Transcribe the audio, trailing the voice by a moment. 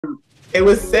it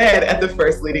was said at the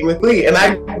first Leading with Lee. And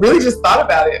I really just thought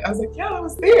about it. I was like, yeah, I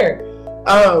was there.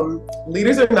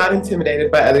 Leaders are not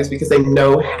intimidated by others because they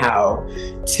know how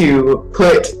to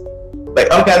put, like,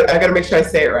 oh, I gotta make sure I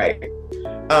say it right.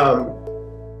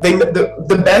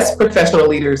 The best professional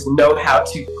leaders know how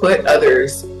to put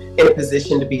others in a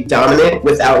position to be dominant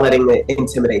without letting it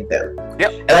intimidate them.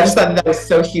 Yep. And I just thought that was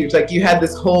so huge. Like, you had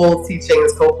this whole teaching,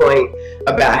 this whole point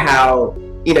about how,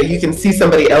 you know, you can see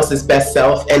somebody else's best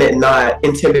self and it not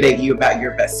intimidate you about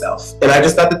your best self. And I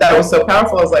just thought that that was so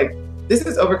powerful. I was like, this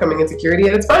is overcoming insecurity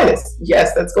at its finest.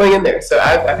 Yes, that's going in there. So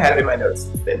I've had it in my notes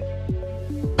since then.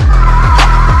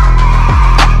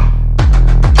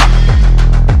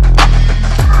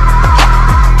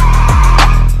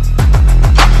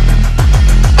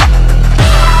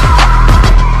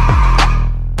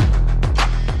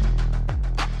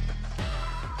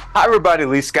 Hi everybody,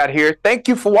 Lee Scott here. Thank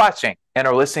you for watching and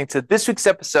are listening to this week's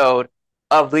episode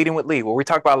of Leading with Lee, where we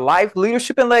talk about life,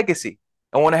 leadership, and legacy.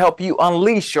 I want to help you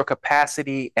unleash your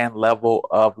capacity and level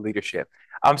of leadership.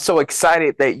 I'm so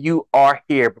excited that you are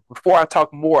here. But before I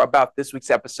talk more about this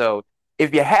week's episode,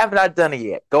 if you have not done it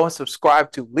yet, go and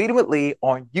subscribe to Leading with Lee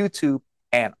on YouTube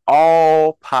and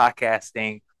all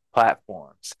podcasting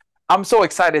platforms. I'm so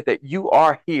excited that you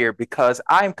are here because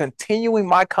I'm continuing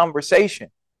my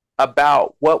conversation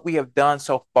about what we have done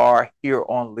so far here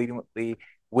on Leading with Lee,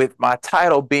 with my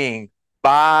title being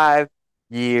 5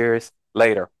 Years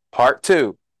Later, Part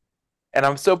 2. And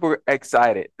I'm super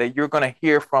excited that you're going to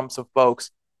hear from some folks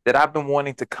that I've been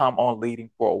wanting to come on Leading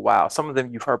for a while. Some of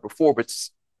them you've heard before, but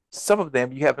some of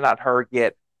them you have not heard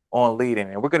yet on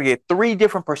Leading. And we're going to get 3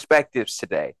 different perspectives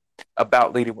today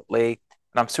about Leading with Lee.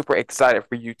 And I'm super excited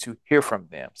for you to hear from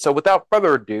them. So without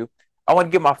further ado, I want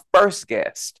to get my first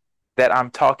guest that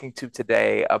I'm talking to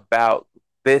today about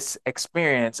this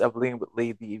experience of Leading with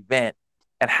Lee, the event,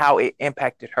 and how it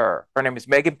impacted her. Her name is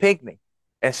Meagan Pinkney,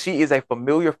 and she is a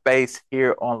familiar face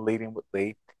here on Leading with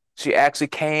Lee. She actually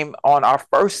came on our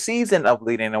first season of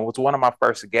Leading and was one of my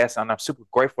first guests, and I'm super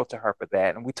grateful to her for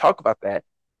that. And we talk about that.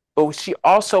 But she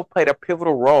also played a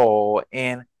pivotal role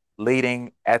in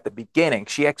Leading at the beginning.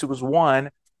 She actually was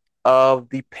one of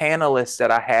the panelists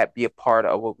that I had be a part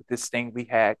of this thing we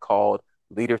had called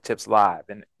Leader Tips Live.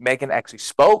 And Meagan actually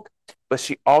spoke, but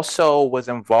she also was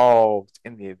involved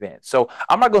in the event. So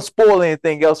I'm not going to spoil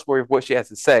anything else for what she has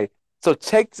to say. So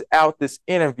check out this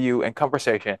interview and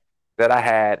conversation that I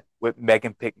had with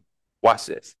Meagan Pinkney. Watch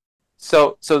this.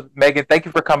 So Meagan, thank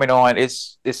you for coming on.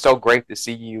 It's so great to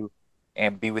see you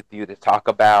and be with you to talk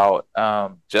about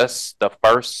just the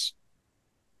first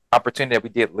opportunity that we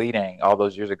did Leading all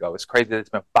those years ago. It's crazy that it's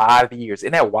been 5 years.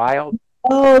 Isn't that wild?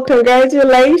 Oh,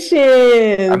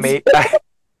 congratulations. I mean,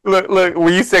 look,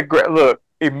 when you said, look,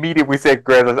 immediately we said,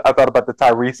 I thought about the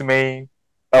Tyrese meme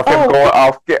of him going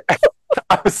off.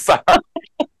 I'm sorry.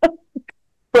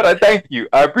 But I thank you.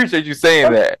 I appreciate you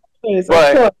saying that.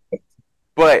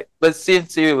 But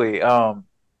sincerely,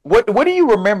 what do you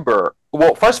remember?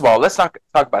 Well, first of all, let's not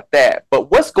talk about that. But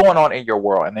what's going on in your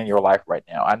world and in your life right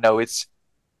now? I know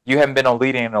you haven't been on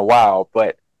Leading in a while,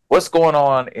 but what's going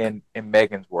on in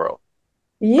Meagan's world?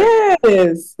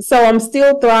 Yes. So I'm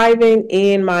still thriving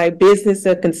in my business,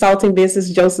 a consulting business,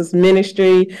 Joseph's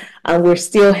Ministry. We're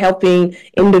still helping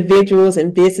individuals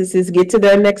and businesses get to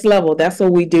their next level. That's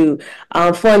what we do.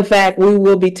 Fun fact, we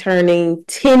will be turning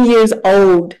 10 years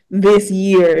old this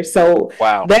year. So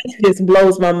wow, that just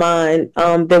blows my mind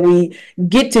that we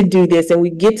get to do this and we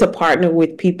get to partner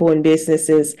with people and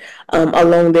businesses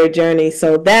along their journey.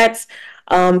 So that's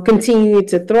continue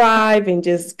to thrive and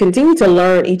just continue to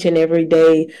learn each and every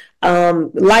day.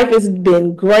 Life has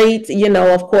been great,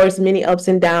 of course, many ups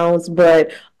and downs,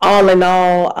 but all in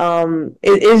all,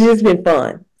 it's just been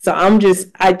fun. So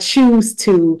I choose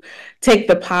to take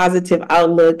the positive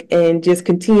outlook and just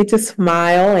continue to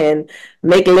smile and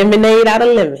make lemonade out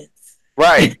of lemons.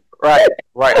 Right.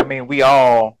 I mean, we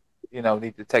all,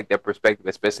 need to take that perspective,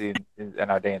 especially in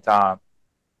our day and time.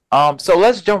 So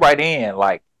let's jump right in.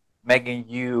 Like, Meagan,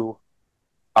 you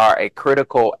are a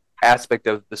critical aspect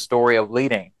of the story of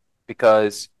Leading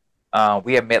because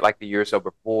we have met like the year or so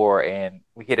before and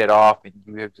we hit it off, and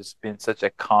you have just been such a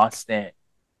constant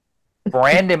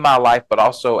friend in my life, but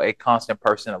also a constant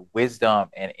person of wisdom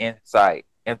and insight.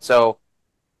 And so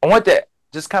I want to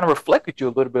just kind of reflect with you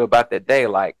a little bit about that day.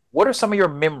 Like, what are some of your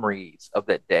memories of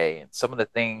that day and some of the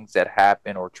things that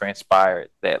happened or transpired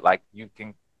that like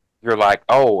you're like,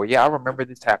 oh yeah, I remember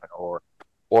this happened, or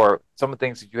some of the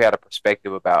things that you had a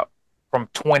perspective about from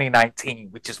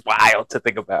 2019, which is wild to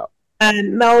think about. I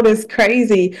know, that's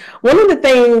crazy. One of the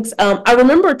things I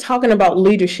remember talking about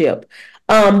leadership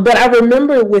But I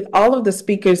remember with all of the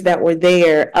speakers that were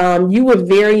there, you were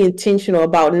very intentional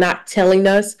about not telling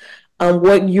us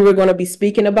what you were going to be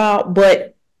speaking about,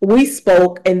 but we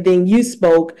spoke and then you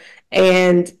spoke,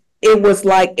 and it was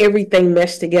like everything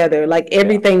meshed together, like Yeah.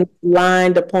 everything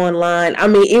lined upon line. I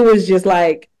mean, it was just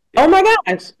like, Yeah. oh my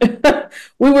gosh,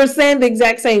 we were saying the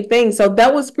exact same thing. So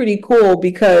that was pretty cool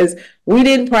because we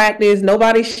didn't practice,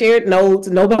 nobody shared notes,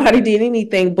 nobody did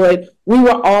anything, but we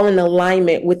were all in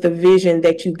alignment with the vision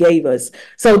that you gave us.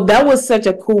 So that was such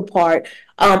a cool part.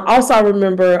 Also, I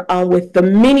remember with the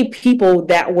many people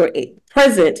that were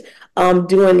present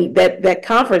during that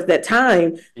conference, that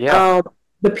time, Yeah.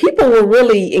 the people were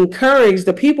really encouraged.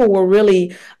 The people were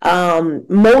really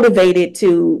motivated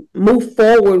to move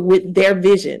forward with their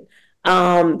vision.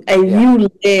 And Yeah. you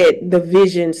led the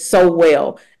vision so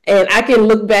well. And I can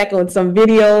look back on some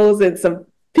videos and some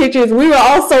pictures. We were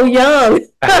all so young.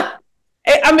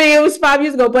 I mean, it was 5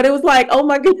 years ago, but it was like, oh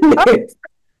my goodness,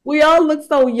 we all look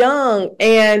so young.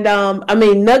 And I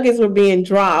mean, nuggets were being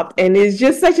dropped, and it's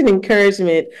just such an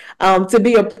encouragement to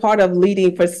be a part of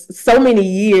leading for so many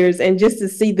years, and just to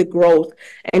see the growth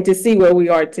and to see where we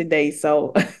are today.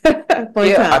 So, fun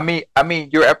Yeah. time. I mean,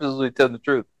 you're absolutely telling the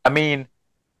truth. I mean,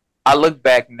 I look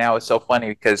back now, it's so funny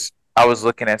because I was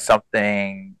looking at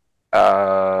something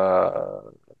uh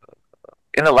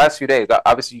in the last few days.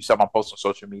 Obviously, you saw my post on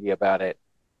social media about it,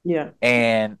 Yeah.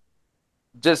 and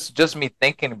just me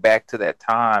thinking back to that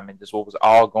time and just what was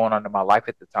all going on in my life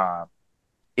at the time.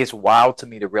 It's wild to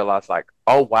me to realize, like,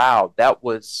 oh wow, that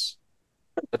was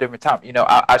a different time. You know,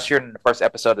 I shared in the first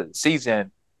episode of the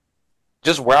season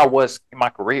just where I was in my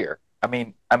career. I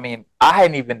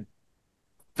hadn't even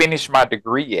finished my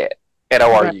degree yet at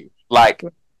Right. ORU. Like,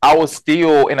 I was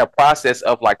still in a process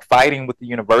of like fighting with the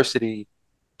university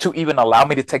to even allow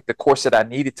me to take the course that I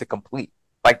needed to complete.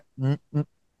 Like,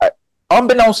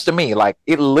 unbeknownst to me, like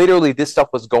it literally, this stuff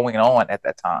was going on at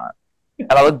that time.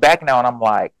 And I look back now and I'm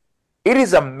like, it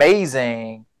is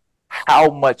amazing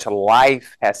how much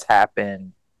life has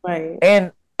happened. Right.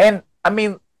 And I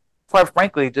mean, quite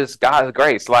frankly, just God's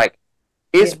grace. Like,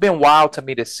 it's Yeah. been wild to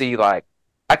me to see, like,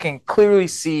 I can clearly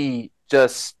see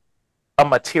just a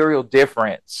material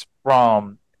difference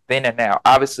from then and now.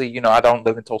 Obviously, you know, I don't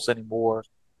live in Tulsa anymore.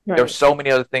 There's Right. so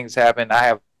many other things happen. I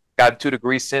have gotten 2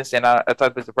 degrees since, and I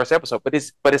thought this was the first episode, but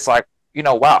it's like, you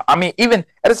know, wow. I mean, even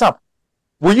at the time,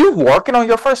 were you working on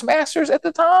your first master's at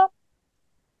the time?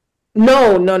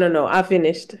 No, no, no, no. I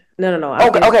finished. No, no, no. I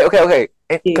Okay, finished. okay.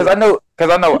 Yeah. I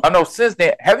know. Since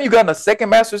then, haven't you gotten a second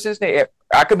master's since then?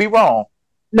 I could be wrong.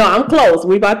 No, I'm close.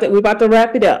 We about to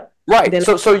wrap it up. Right. Then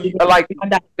So you, like,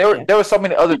 yeah. there were so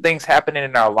many other things happening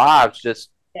in our lives. Just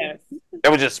Yes. it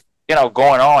was just, you know,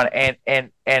 going on, and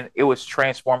it was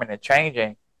transforming and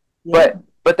changing. Yeah.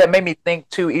 But that made me think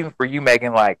too, even for you,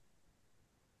 Meagan. Like,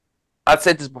 I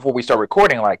said this before we start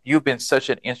recording. Like, you've been such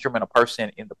an instrumental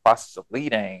person in the process of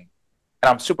leading, and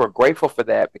I'm super grateful for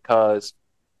that, because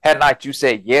had not you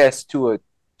said yes to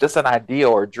just an idea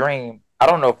or a dream, I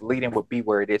don't know if leading would be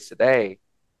where it is today.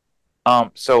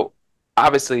 So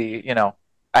obviously, you know,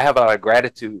 I have a lot of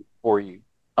gratitude for you.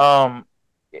 Um,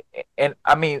 and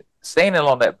I mean, staying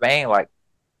along that vein, like,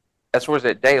 as towards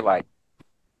that day, like,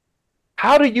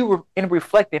 how do you, in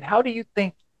reflecting, how do you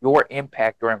think your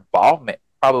impact or involvement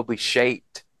probably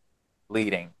shaped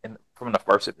leading from the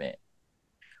first event?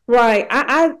 Right.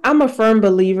 I'm a firm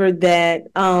believer that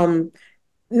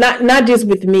not just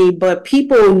with me, but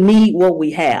people need what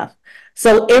we have.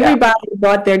 So Yeah, everybody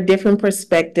brought their different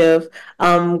perspective.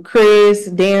 Chris,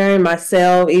 Darren,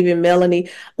 myself, even Melanie,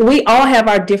 we all have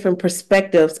our different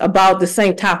perspectives about the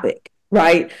same topic,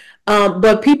 right?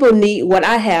 But people need what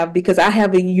I have because I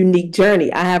have a unique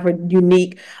journey. I have a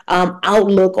unique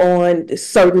outlook on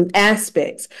certain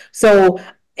aspects. So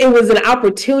it was an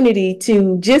opportunity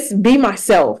to just be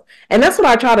myself. And that's what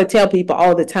I try to tell people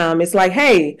all the time. It's like,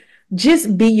 hey,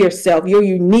 just be yourself, your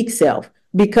unique self,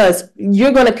 because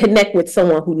you're going to connect with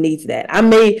someone who needs that.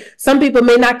 Some people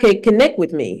may not connect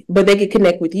with me, but they could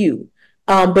connect with you.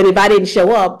 But if I didn't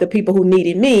show up, the people who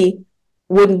needed me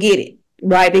wouldn't get it,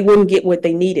 right? They wouldn't get what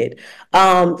they needed.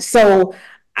 So,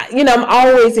 I'm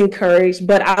always encouraged,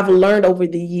 but I've learned over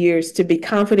the years to be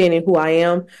confident in who I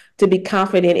am, to be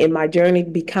confident in my journey, to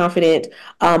be confident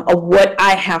of what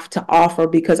I have to offer,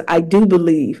 because I do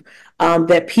believe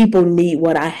that people need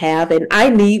what I have and I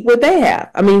need what they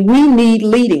have. I mean, we need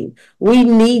leading. We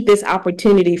need this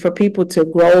opportunity for people to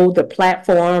grow the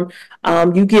platform.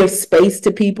 You give space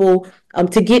to people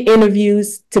to get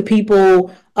interviews to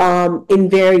people in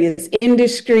various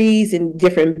industries and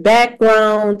different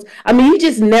backgrounds. I mean, you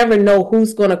just never know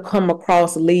who's going to come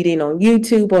across leading on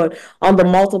YouTube or on the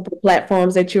multiple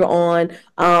platforms that you're on,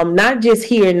 not just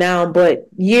here now, but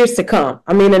years to come.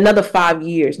 I mean, another 5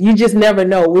 years. You just never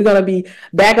know. We're going to be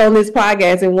back on this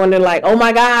podcast and wonder like, oh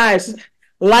my gosh,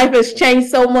 life has changed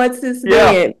so much since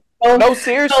then. No,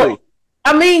 seriously.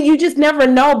 I mean, you just never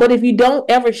know. But if you don't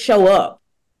ever show up,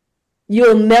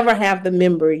 you'll never have the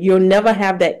memory. You'll never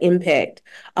have that impact.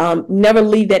 Never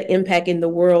leave that impact in the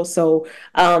world. So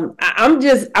I'm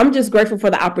just grateful for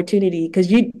the opportunity, because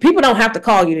people don't have to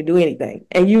call you to do anything,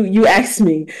 and you asked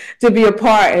me to be a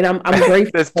part, and I'm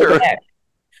grateful That's for true. that.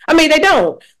 I mean, they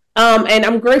don't. And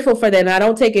I'm grateful for that, and I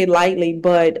don't take it lightly.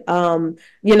 But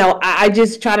I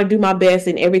just try to do my best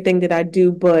in everything that I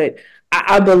do. But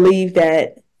I believe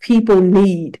that people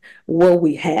need what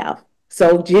we have.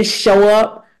 So just show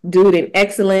up, do it in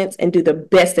excellence, and do the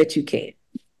best that you can.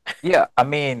 Yeah, I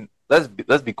mean, let's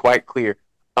be quite clear.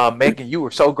 Meagan, you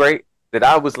were so great that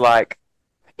I was like,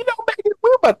 Meagan,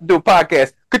 we're about to do a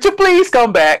podcast. Could you please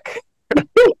come back?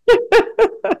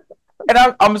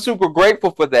 And I'm super grateful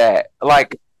for that.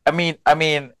 Like, I mean,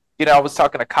 I was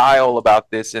talking to Kyle about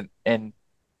this, and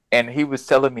he was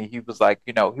telling me, he was like,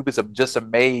 he was just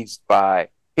amazed by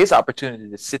his opportunity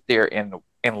to sit there and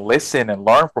listen and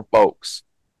learn from folks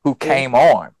who came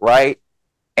on, right?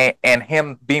 And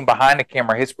him being behind the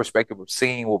camera, his perspective of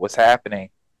seeing what was happening.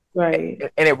 Right.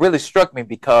 And it really struck me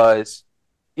because,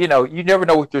 you never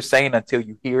know what you're saying until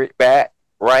you hear it back,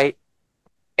 right?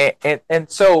 And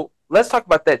so let's talk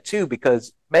about that too,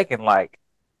 because Meagan, like,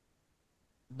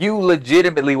 you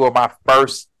legitimately were my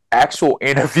first actual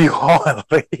interview on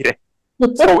Leading.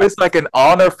 So it's like an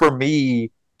honor for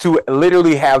me to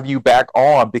literally have you back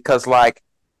on, because like,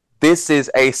 this is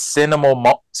a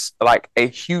like a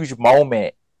huge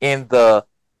moment in the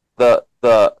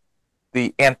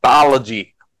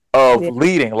anthology of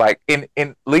Leading. Like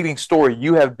in Leading story,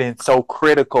 you have been so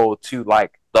critical to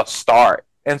like the start.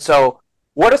 And so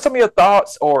what are some of your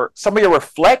thoughts or some of your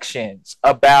reflections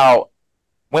about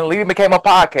when Leading became a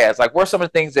podcast? Like, what are some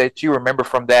of the things that you remember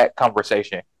from that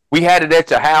conversation? We had it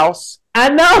at your house. I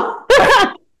know.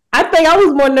 I think I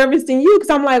was more nervous than you, because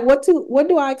I'm like, what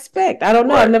do I expect? I don't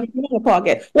know. Right. I've never been on a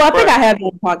podcast. Well, I think I have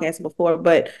done a podcast before,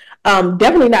 but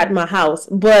definitely not in my house.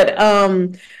 But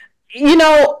you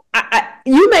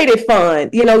made it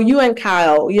fun. You and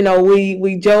Kyle.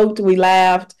 We joked, we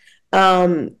laughed.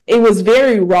 It was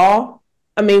very raw.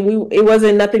 I mean, it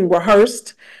wasn't nothing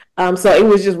rehearsed. So it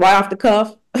was just right off the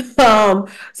cuff.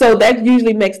 So that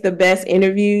usually makes the best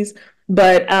interviews.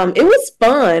 But it was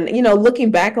fun,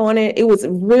 looking back on it, it was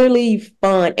really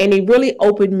fun. And it really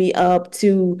opened me up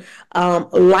to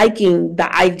liking the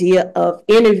idea of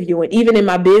interviewing. Even in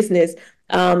my business,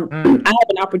 I have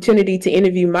an opportunity to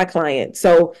interview my clients.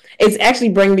 So it's actually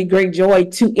bringing me great joy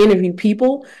to interview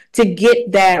people, to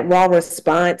get that raw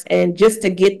response, and just to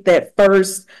get that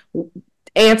first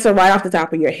answer right off the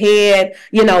top of your head,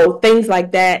 things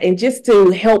like that. And just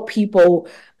to help people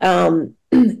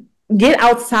get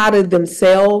outside of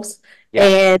themselves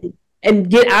and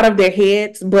get out of their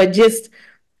heads, but just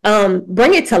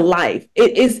bring it to life.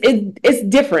 It's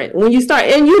different when you start,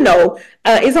 and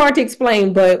it's hard to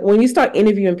explain, but when you start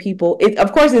interviewing people,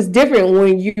 of course it's different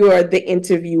when you are the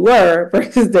interviewer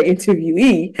versus the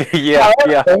interviewee.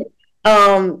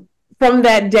 However, from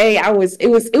that day, it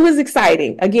was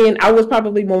exciting. Again, I was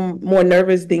probably more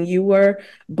nervous than you were,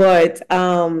 but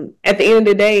at the end of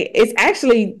the day, it's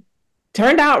actually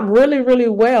turned out really, really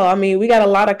well. I mean, we got a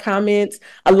lot of comments,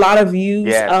 a lot of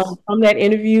views from that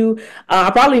interview. I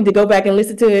probably need to go back and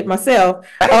listen to it myself.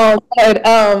 But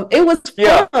it was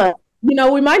fun.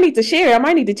 We might need to share. I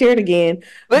might need to share it again.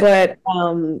 But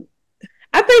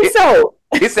I think so.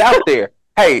 It's out there.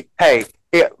 Hey,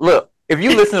 look, if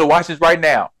you listen to watch this right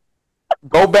now,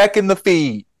 go back in the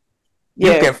feed.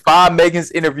 You can find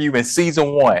Meagan's interview in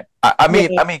season 1. I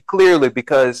mean, clearly,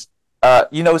 because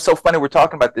it's so funny we're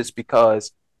talking about this,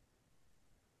 because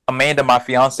Amanda, my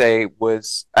fiance,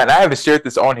 was, and I haven't shared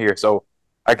this on here, so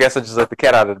I guess I just let the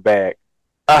cat out of the bag.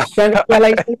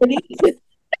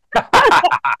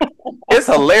 It's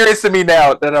hilarious to me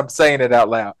now that I'm saying it out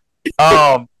loud.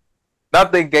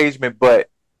 Not the engagement, but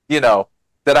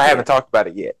that I haven't talked about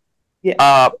it yet. Maybe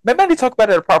I need to talk about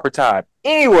it at a proper time.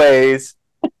 Anyways,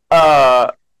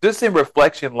 just in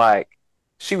reflection, like,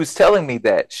 she was telling me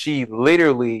that she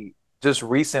literally just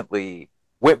recently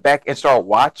went back and started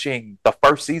watching the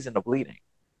first season of Leading.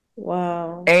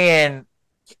 Wow. And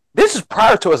this is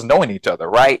prior to us knowing each other,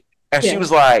 right? And she was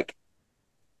like,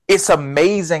 it's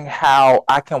amazing how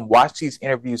I can watch these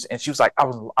interviews. And she was like,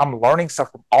 I'm learning stuff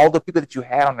from all the people that you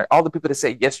had on there, all the people that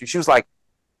said yes to you. She was like,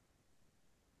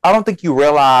 I don't think you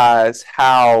realize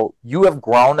how you have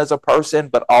grown as a person,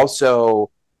 but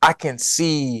also I can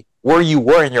see where you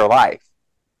were in your life.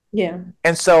 Yeah.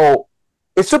 And so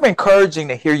it's super encouraging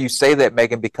to hear you say that,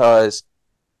 Meagan, because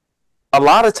a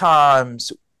lot of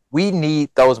times we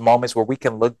need those moments where we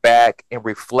can look back and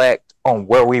reflect on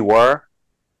where we were,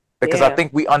 because I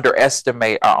think we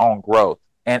underestimate our own growth.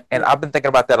 And I've been thinking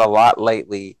about that a lot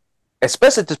lately,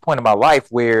 especially at this point in my life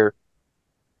where,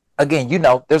 again, you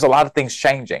know, there's a lot of things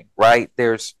changing, right?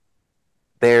 There's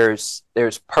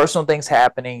personal things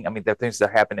happening. I mean, there are things that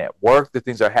are happening at work, there are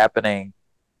things that are happening,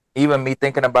 even me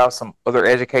thinking about some other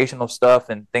educational stuff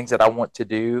and things that I want to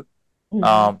do,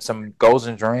 some goals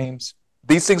and dreams.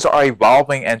 These things are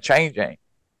evolving and changing.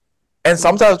 And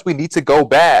sometimes we need to go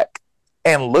back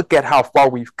and look at how far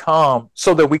we've come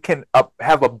so that we can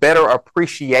have a better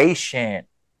appreciation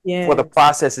for the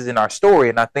processes in our story.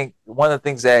 And I think one of the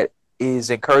things that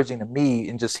is encouraging to me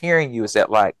in just hearing you is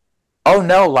that, like, oh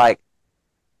no, like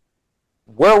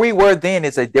where we were then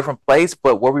is a different place,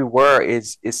 but where we were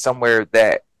is somewhere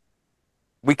that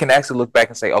we can actually look back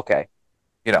and say, okay,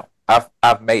 you know,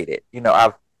 I've made it, you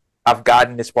know, I've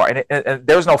gotten this far, and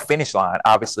there's no finish line,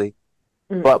 obviously,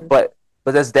 but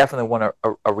that's definitely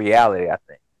a reality, I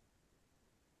think.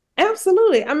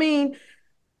 Absolutely. I mean,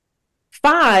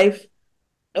 5,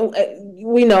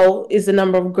 we know, is the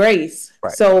number of grace.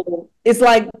 Right. So it's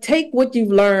like, take what you've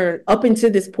learned up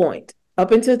until this point,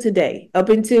 up until today, up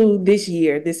until this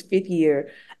year, this 5th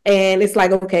year. And it's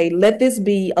like, okay, let this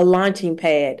be a launching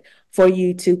pad for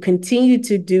you to continue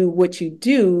to do what you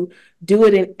do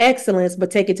it in excellence,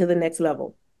 but take it to the next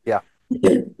level. Yeah.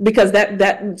 Because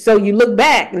so you look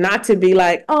back, not to be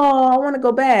like, oh, I want to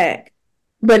go back,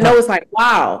 but no, it's like,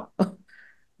 wow,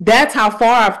 that's how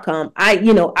far I've come.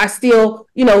 I still,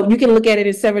 you can look at it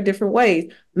in several different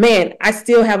ways. Man, I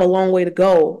still have a long way to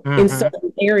go in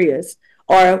certain areas.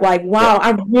 Or like, wow,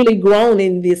 I've really grown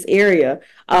in this area.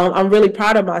 I'm really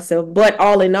proud of myself. But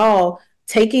all in all,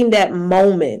 taking that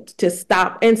moment to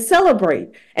stop and celebrate.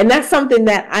 And that's something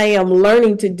that I am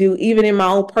learning to do even in my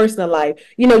own personal life.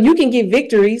 You can get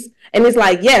victories and it's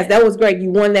like, yes, that was great. You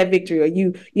won that victory, or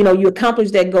you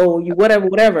accomplished that goal, you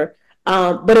whatever.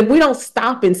 But if we don't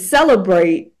stop and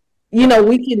celebrate,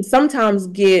 we can sometimes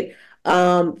get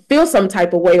feel some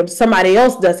type of way if somebody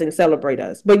else doesn't celebrate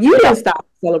us. But you didn't stop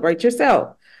to celebrate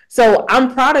yourself. So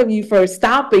I'm proud of you for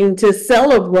stopping to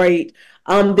celebrate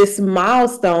this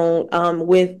milestone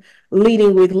with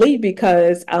Leading with Lee,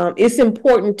 because it's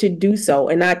important to do so.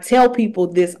 And I tell people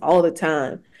this all the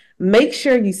time. Make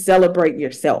sure you celebrate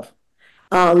yourself.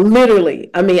 Literally.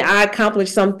 I mean, I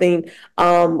accomplished something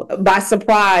by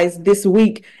surprise this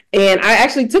week. And I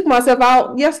actually took myself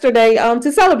out yesterday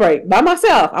to celebrate by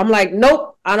myself. I'm like,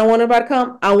 nope, I don't want anybody to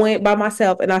come. I went by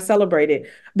myself and I celebrated,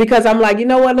 because I'm like, you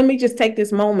know what? Let me just take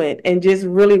this moment and just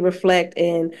really reflect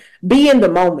and be in the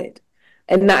moment,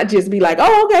 and not just be like,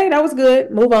 oh, okay, that was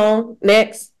good, move on,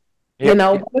 next.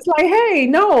 It's like, hey,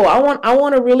 no, I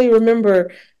want to really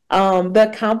remember the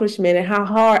accomplishment and how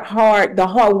the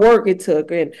hard work it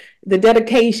took, and the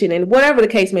dedication, and whatever the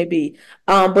case may be,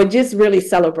 but just really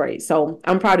celebrate. So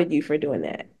I'm proud of you for doing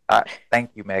that. Thank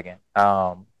you, Meagan.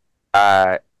 I'm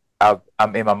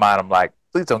in my mind, I'm like,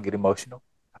 please don't get emotional,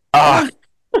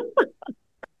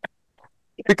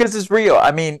 because it's real.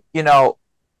 I mean,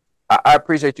 I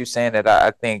appreciate you saying that.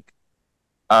 I think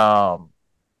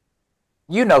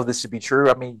this to be true.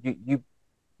 I mean, you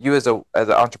as an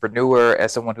entrepreneur,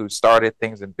 as someone who started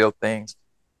things and built things,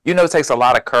 it takes a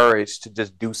lot of courage to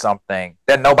just do something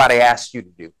that nobody asked you to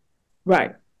do.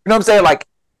 Right. You know what I'm saying? Like,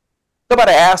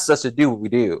 nobody asked us to do what we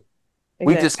do. Exactly.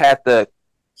 We just had the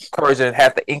courage and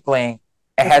had the inkling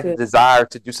and had the desire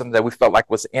to do something that we felt like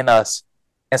was in us,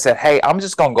 and said, hey, I'm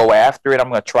just going to go after it. I'm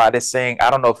going to try this thing. I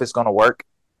don't know if it's going to work,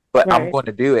 but I'm going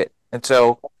to do it. And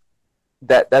so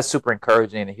that's super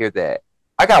encouraging to hear that.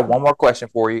 I got one more question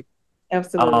for you.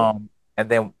 Absolutely. And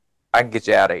then I can get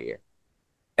you out of here.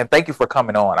 And thank you for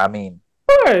coming on. I mean,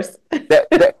 of course.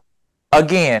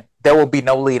 Again, there will be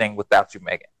no leading without you,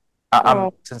 Meagan.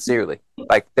 I'm sincerely,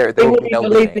 like, there will be no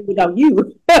leading without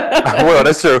you. Well,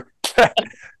 that's true.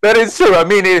 That is true. I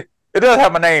mean, it does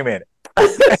have my name in it.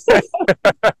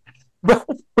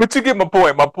 but you get my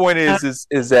point. My point is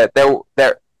that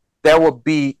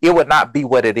it would not be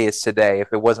what it is today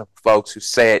if it wasn't for folks who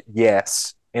said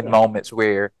yes in moments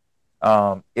where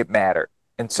it mattered.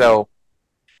 And so,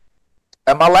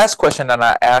 my last question, and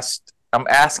I'm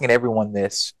asking everyone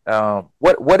this: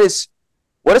 what is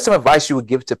some advice you would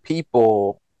give to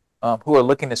people who are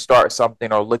looking to start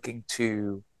something or looking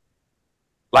to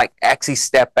like actually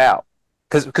step out?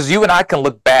 Because you and I can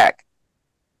look back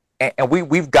and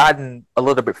we've gotten a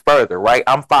little bit further, right?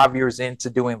 I'm 5 years into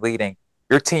doing leading.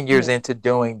 You're 10 years into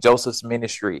doing Joseph's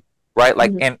ministry, right?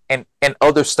 Like, and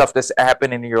other stuff that's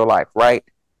happening in your life, right?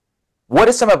 What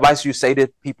is some advice you say to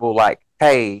people like,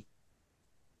 hey,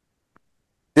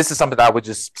 this is something I would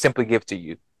just simply give to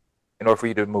you in order for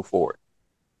you to move forward?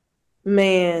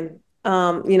 Man,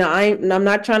 I'm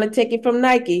not trying to take it from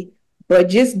Nike, but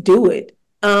just do it.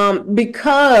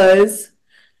 Because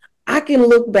I can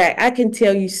look back, I can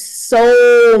tell you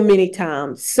so many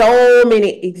times, so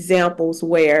many examples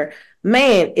where,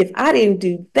 man, if I didn't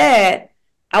do that,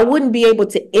 I wouldn't be able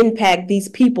to impact these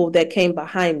people that came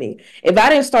behind me. If I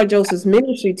didn't start Joseph's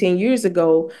ministry 10 years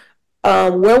ago,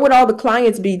 where would all the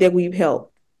clients be that we've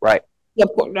helped? Right. Of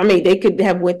course, I mean, they could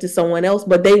have went to someone else,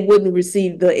 but they wouldn't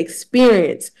receive the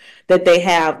experience that they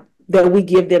have that we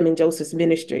give them in Joseph's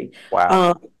ministry.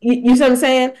 Wow. You see what I'm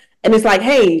saying? And it's like,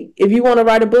 hey, if you want to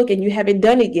write a book and you haven't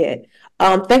done it yet,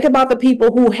 think about the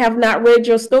people who have not read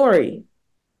your story.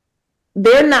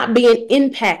 They're not being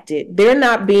impacted. They're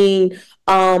not being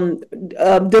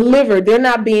delivered. They're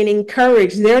not being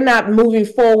encouraged. They're not moving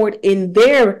forward in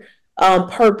their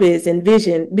purpose and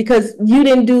vision because you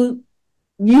didn't do.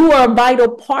 You are a vital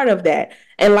part of that.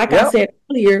 And like I said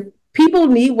earlier, people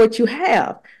need what you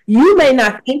have. You may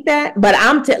not think that, but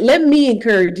let me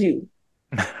encourage you.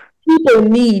 People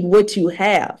need what you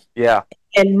have. Yeah.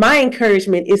 And my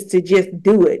encouragement is to just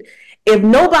do it. If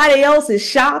nobody else is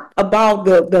shocked about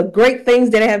the great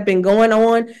things that have been going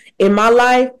on in my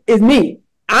life, it's me.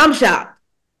 I'm shocked.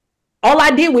 All I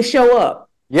did was show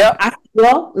up. Yeah. I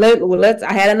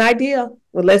had an idea.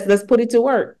 Well, let's put it to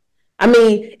work. I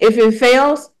mean, if it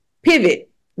fails, pivot.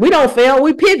 We don't fail,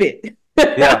 we pivot.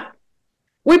 Yeah.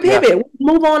 We pivot. Yeah. We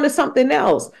move on to something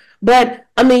else. But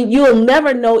I mean, you'll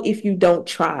never know if you don't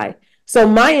try. So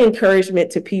my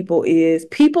encouragement to people is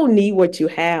people need what you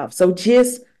have. So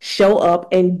just show up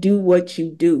and do what you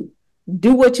do.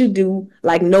 Do what you do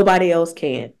like nobody else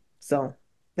can. So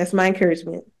that's my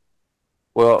encouragement.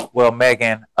 Well,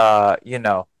 Meagan, we're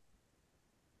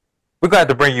going to have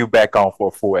to bring you back on for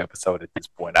a full episode at this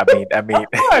point. I mean,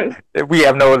 we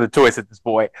have no other choice at this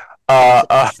point.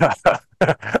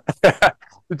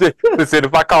 Listen,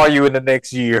 if I call you in the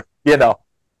next year, you know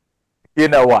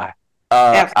why.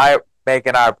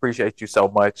 Meagan, I appreciate you so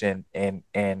much, and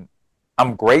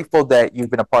I'm grateful that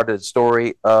you've been a part of the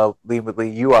story of Lead with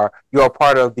Lee. You are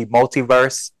part of the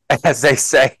multiverse, as they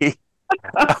say.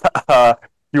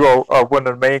 You are one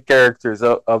of the main characters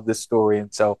of this story,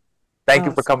 and so. Thank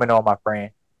you for coming on, my friend.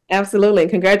 Absolutely.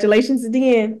 Congratulations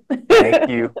again. Thank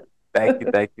you.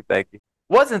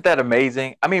 Wasn't that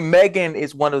amazing? I mean, Meagan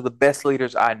is one of the best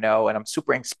leaders I know, and I'm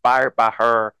super inspired by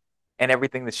her and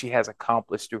everything that she has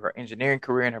accomplished through her engineering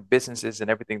career and her businesses and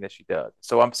everything that she does.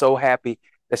 So I'm so happy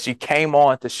that she came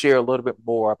on to share a little bit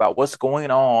more about what's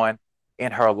going on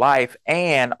in her life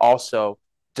and also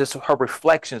just her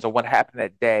reflections on what happened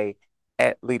that day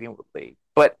at Leading with Lee.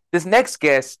 But this next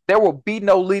guest, there will be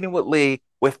no Leading with Lee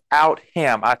without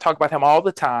him. I talk about him all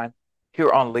the time here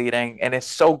on Leading, and it's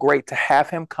so great to have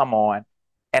him come on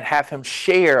and have him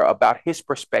share about his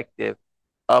perspective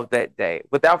of that day.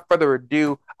 Without further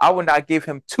ado, I will not give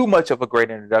him too much of a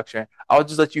great introduction. I'll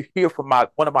just let you hear from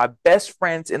one of my best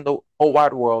friends in the whole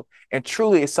wide world, and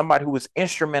truly is somebody who was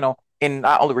instrumental in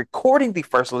not only recording the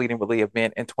first Leading with Lee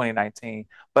event in 2019,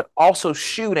 but also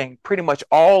shooting pretty much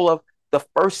all of the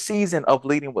first season of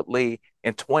Leading with Lee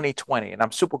in 2020. And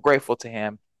I'm super grateful to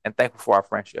him and thankful for our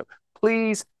friendship.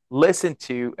 Please listen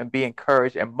to and be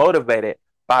encouraged and motivated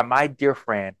by my dear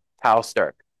friend, Kyle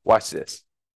Sterk. Watch this.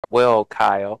 Well,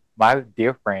 Kyle, my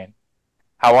dear friend,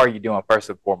 how are you doing first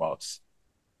and foremost?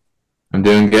 I'm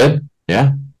doing good.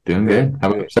 Yeah, doing good. How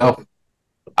about yourself?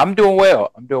 I'm doing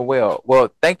well.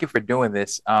 Well, thank you for doing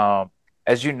this.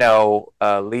 As you know,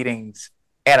 Leading's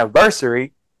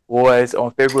anniversary was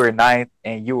on February 9th,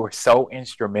 and you were so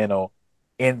instrumental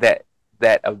in that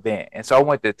event. And so I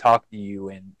wanted to talk to you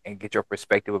and get your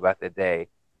perspective about that day.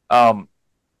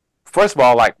 First of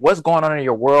all, like, what's going on in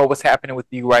your world? What's happening with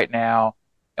you right now?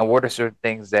 And what are certain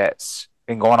things that's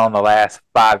been going on the last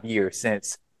 5 years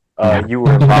since you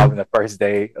were involved in the first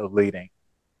day of Leading?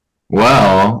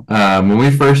 Well, when we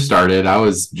first started, I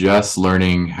was just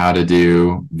learning how to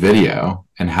do video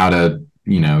and how to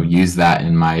use that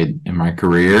in my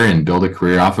career and build a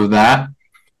career off of that.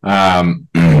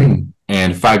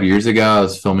 And 5 years ago, I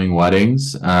was filming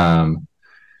weddings.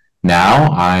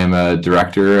 Now I'm a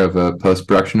director of a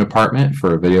post-production department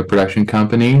for a video production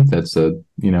company that's a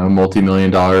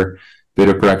multi-million-dollar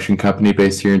video production company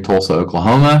based here in Tulsa,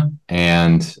 Oklahoma.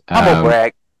 And Humble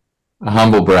brag. a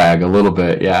humble brag, a little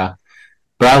bit, yeah.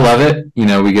 But I love it. You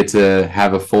know, we get to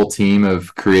have a full team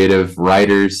of creative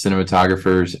writers,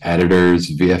 cinematographers,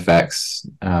 editors, VFX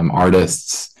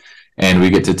artists, and we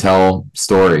get to tell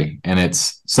story. And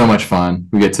it's so much fun.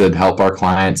 We get to help our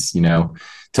clients, you know,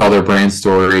 tell their brand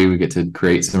story. We get to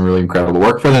create some really incredible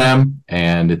work for them,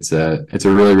 and it's a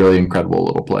really, really incredible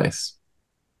little place.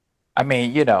 I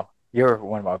mean, you know, you're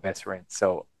one of my best friends,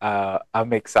 so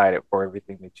I'm excited for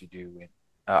everything that you do and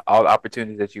all the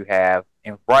opportunities that you have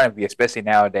in front of you, especially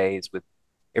nowadays with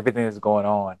everything that's going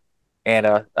on. And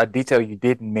a detail you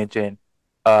didn't mention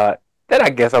that I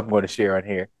guess I'm going to share on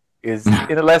here is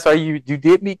in the last while you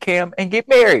did meet Cam and get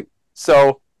married.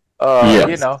 So, Yes.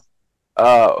 you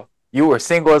know, you were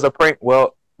single as a prank.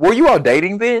 Well, were you all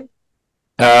dating then?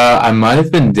 I might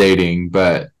have been dating,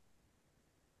 but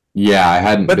yeah, I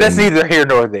hadn't But that's been. neither here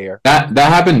nor there. That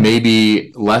happened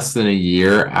maybe less than a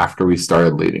year after we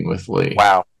started leading with Lee.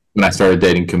 Wow. When I started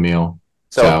dating Camille.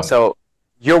 So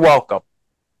you're welcome.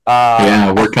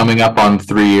 Yeah, we're coming up on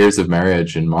 3 years of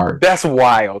marriage in March. That's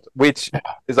wild, which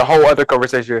is a whole other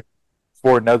conversation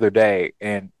for another day,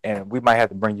 and we might have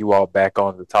to bring you all back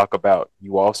on to talk about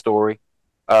you all story.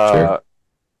 Sure.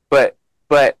 But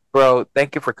bro,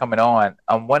 thank you for coming on.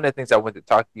 One of the things I wanted to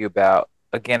talk to you about,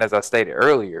 again, as I stated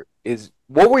earlier, is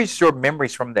what were your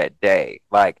memories from that day?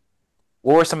 Like,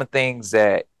 what were some of the things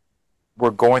that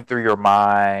were going through your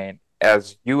mind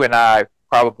as you and I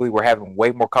probably were having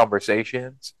way more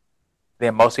conversations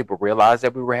than most people realized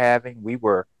that we were having? We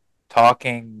were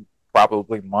talking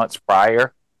probably months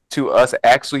prior to us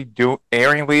actually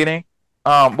airing leading.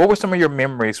 What were some of your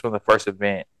memories from the first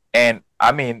event? And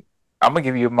I mean, I'm gonna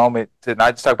give you a moment to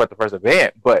not just talk about the first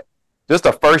event, but just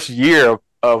the first year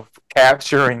of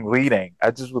capturing leading.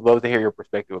 I just would love to hear your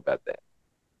perspective about that.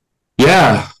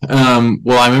 Yeah.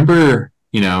 Well, I remember,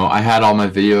 you know, I had all my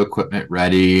video equipment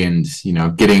ready and, you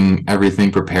know, getting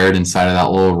everything prepared inside of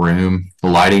that little room. The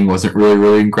lighting wasn't really,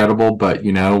 really incredible, but,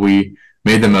 you know, we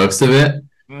made the most of it.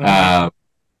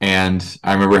 And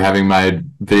I remember having my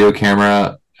video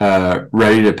camera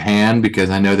ready to pan because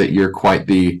I know that you're quite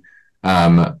the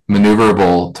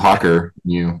maneuverable talker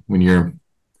when you're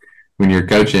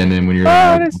coaching and when you're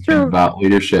talking about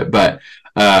leadership. But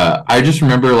I just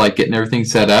remember like getting everything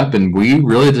set up, and we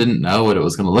really didn't know what it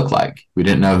was going to look like. We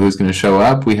didn't know who was going to show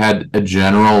up. We had a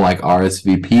general like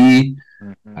RSVP,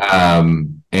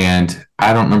 and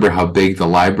I don't remember how big the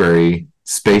library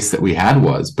space that we had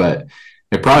was, but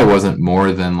it probably wasn't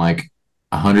more than like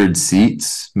 100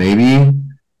 seats, maybe.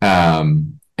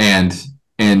 And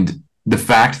the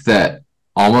fact that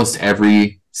almost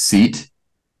every seat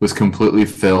was completely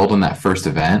filled in that first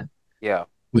event, was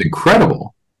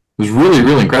incredible. It was really,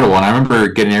 really incredible. And I remember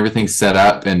getting everything set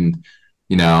up, and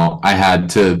you know, I had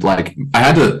to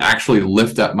actually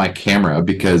lift up my camera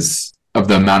because of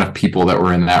the amount of people that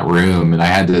were in that room, and I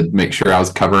had to make sure I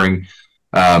was covering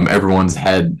everyone's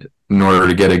head in order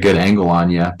to get a good angle on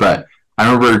you. But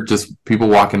I remember just people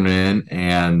walking in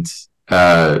and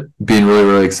being really,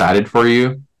 really excited for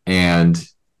you. And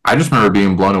I just remember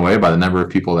being blown away by the number of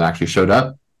people that actually showed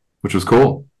up, which was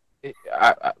cool.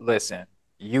 Listen,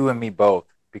 you and me both,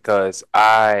 because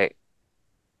I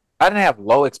didn't have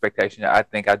low expectations. I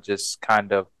think I just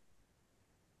kind of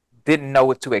didn't know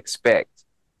what to expect.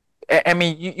 I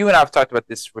mean, you and I have talked about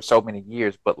this for so many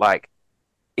years, but like,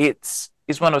 it's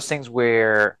one of those things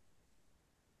where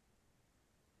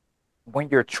when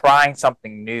you're trying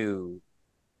something new,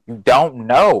 you don't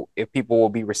know if people will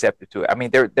be receptive to it. I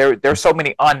mean, there's so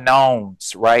many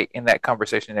unknowns, right, in that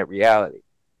conversation, that reality.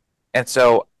 And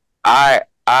so I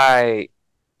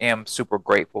am super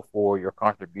grateful for your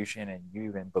contribution and you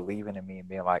even believing in me and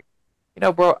being like, you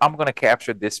know, bro, I'm going to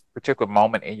capture this particular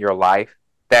moment in your life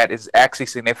that is actually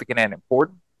significant and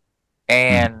important,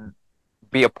 and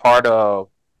be a part of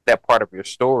that part of your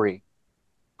story.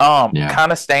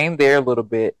 Kind of staying there a little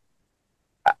bit.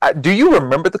 Do you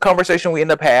remember the conversation we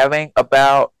ended up having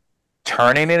about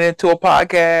turning it into a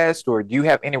podcast, or do you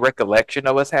have any recollection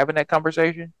of us having that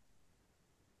conversation?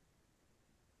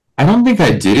 I don't think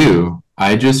I do.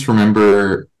 I just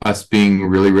remember us being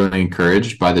really, really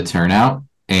encouraged by the turnout.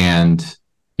 And,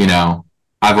 you know,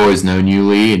 I've always known you,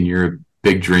 Lee, and you're a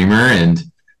big dreamer. And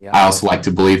I also like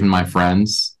to believe in my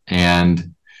friends.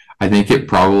 And I think it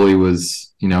probably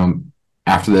was, you know,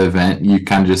 after the event, you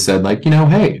kind of just said like, you know,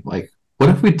 hey, like, what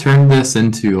if we turn this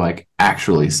into like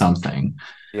actually something?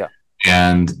 Yeah.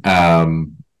 And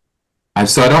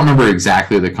so I don't remember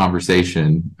exactly the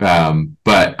conversation,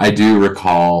 but I do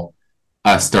recall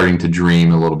us starting to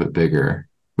dream a little bit bigger,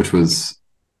 which was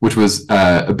which was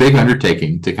a big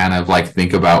undertaking to kind of like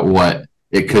think about what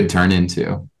it could turn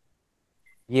into.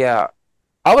 Yeah,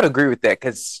 I would agree with that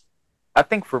because I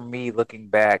think for me, looking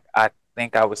back, I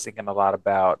think I was thinking a lot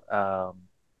about, I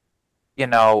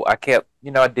kept,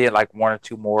 I did like one or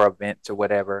two more events or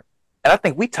whatever. And I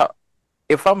think we talked,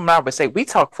 if I'm not mistaken, we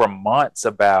talked for months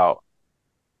about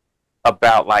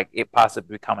like it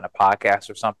possibly becoming a podcast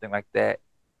or something like that.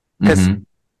 Because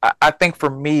I think for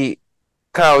me,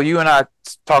 Kyle, you and I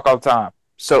talk all the time.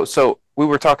 So we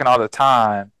were talking all the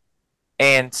time.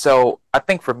 And so I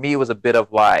think for me, it was a bit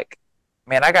of like,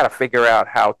 man, I got to figure out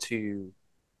how to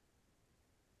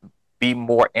be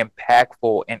more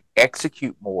impactful and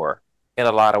execute more in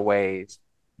a lot of ways.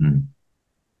 Mm.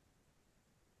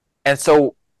 And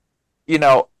so,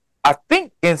 I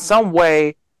think in some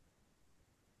way,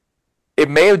 it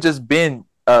may have just been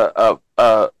and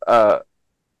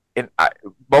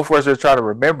both of us are trying to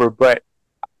remember, but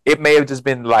it may have just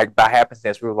been like by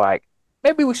happenstance. We were like,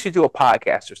 maybe we should do a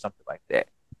podcast or something like that.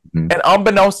 Mm-hmm. And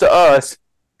unbeknownst to us,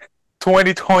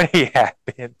 2020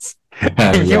 happens.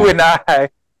 And you and I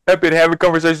have been having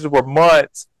conversations for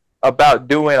months about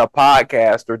doing a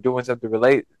podcast or doing something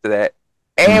related to that.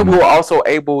 And we were also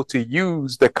able to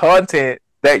use the content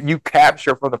that you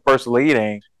capture from the first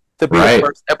leading to be the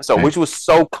first episode, which was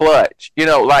so clutch.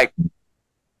 Like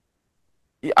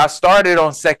I started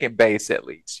on second base at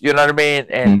least. You know what I mean?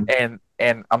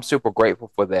 And I'm super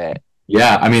grateful for that.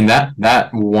 Yeah, I mean that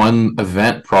one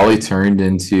event probably turned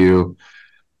into,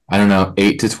 I don't know,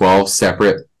 8 to 12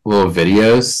 separate little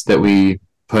videos that we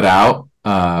put out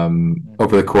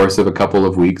over the course of a couple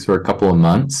of weeks or a couple of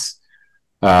months.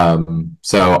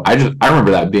 So I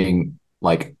remember that being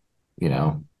like,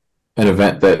 an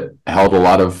event that held a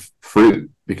lot of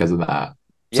fruit because of that.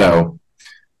 Yeah. So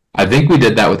I think we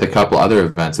did that with a couple other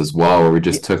events as well, where we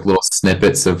just took little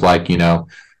snippets of like,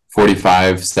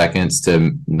 45 seconds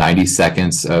to 90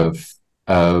 seconds of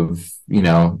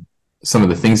some of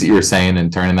the things that you were saying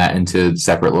and turning that into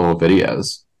separate little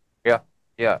videos. Yeah.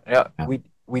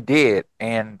 We did.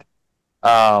 And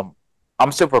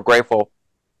I'm super grateful,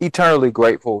 eternally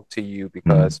grateful to you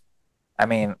because, I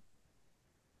mean,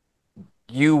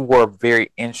 you were very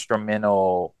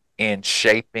instrumental in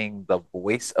shaping the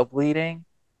voice of leading,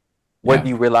 whether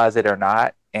you realize it or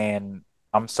not. And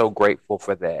I'm so grateful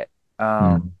for that.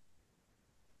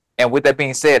 And with that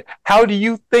being said, how do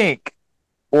you think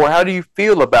or how do you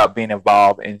feel about being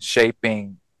involved in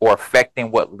shaping or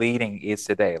affecting what leading is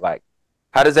today? Like,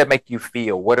 how does that make you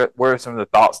feel? What are some of the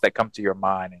thoughts that come to your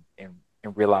mind in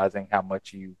realizing how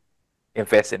much you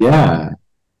invested in it?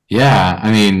 Yeah,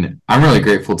 I mean, I'm really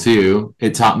grateful too.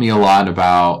 It taught me a lot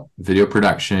about video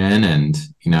production and,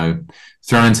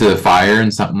 thrown into the fire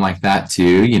and something like that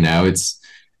too.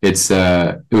 It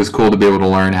was cool to be able to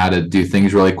learn how to do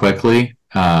things really quickly.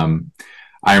 I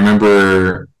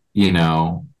remember,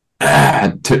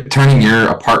 turning your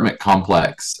apartment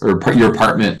complex or your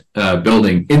apartment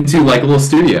building into like a little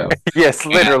studio. Yes,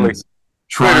 literally.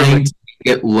 Trying to make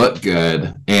it look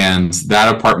good. And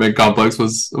that apartment complex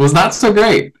was not so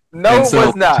great. No, it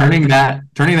was not. Turning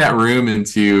that room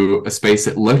into a space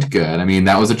that looked good. I mean,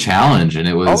 that was a challenge, and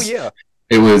it was. Oh yeah.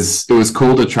 It was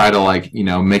cool to try to like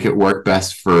make it work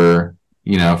best for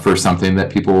for something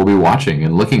that people will be watching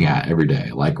and looking at every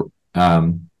day. Like,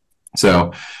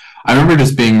 so I remember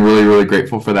just being really, really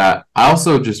grateful for that. I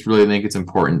also just really think it's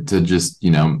important to just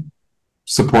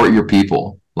support your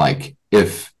people. Like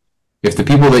if the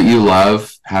people that you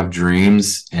love have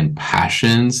dreams and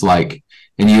passions, like.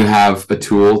 And you have a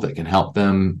tool that can help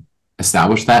them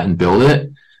establish that and build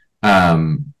it,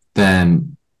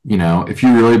 then, if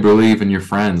you really believe in your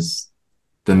friends,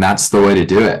 then that's the way to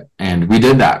do it. And we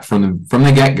did that from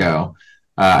the get-go.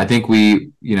 I think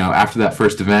we, after that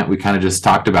first event, we kind of just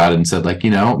talked about it and said, like,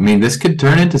 this could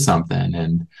turn into something.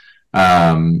 And,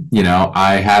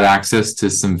 I had access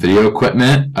to some video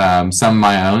equipment, some of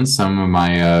my own, some of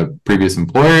my previous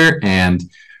employer, and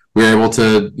we were able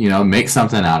to, make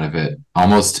something out of it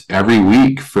almost every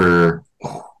week for,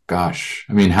 how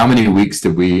many weeks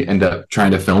did we end up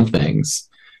trying to film things?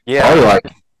 Yeah.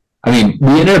 Probably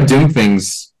we ended up doing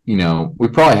things, we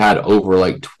probably had over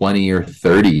like 20 or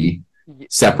 30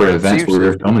 separate events where we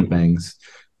were filming things.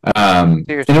 And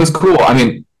it was cool.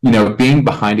 Being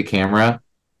behind a camera,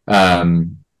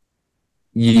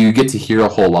 you get to hear a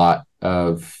whole lot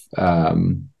of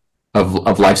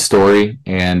life story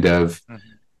and of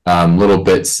little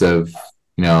bits of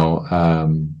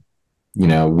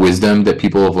wisdom that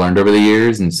people have learned over the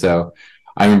years. And so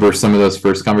I remember some of those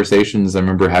first conversations. I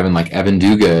remember having like Evan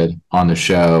Dugood on the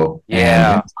show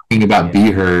and talking about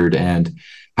Be Heard and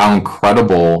how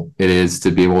incredible it is to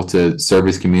be able to serve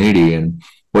his community. And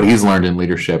what he's learned in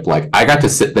leadership. Like, I got to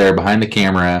sit there behind the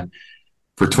camera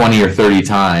for 20 or 30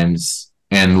 times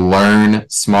and learn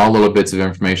small little bits of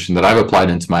information that I've applied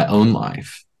into my own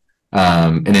life,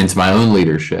 and into my own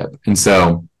leadership. And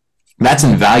so that's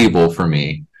invaluable for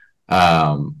me.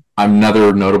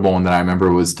 Another notable one that I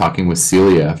remember was talking with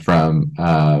Celia from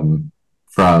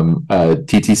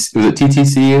TTC. Was it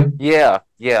TTCU?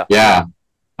 Yeah.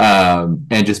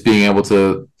 And just being able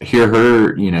to hear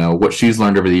her, what she's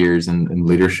learned over the years in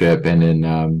leadership and in,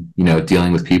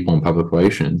 dealing with people in public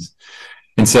relations.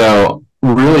 And so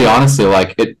really honestly,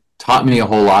 like, it taught me a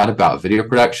whole lot about video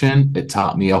production. It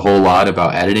taught me a whole lot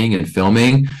about editing and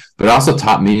filming, but it also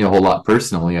taught me a whole lot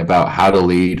personally about how to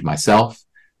lead myself,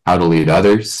 how to lead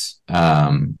others,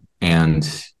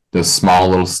 and those small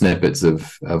little snippets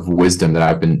of wisdom that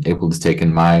I've been able to take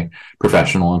in my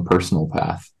professional and personal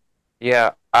path.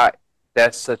 Yeah,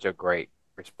 that's such a great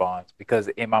response, because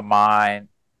in my mind,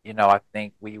 I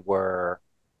think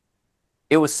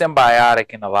it was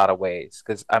symbiotic in a lot of ways,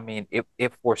 because I mean,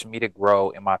 it forced me to grow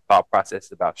in my thought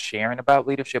process about sharing about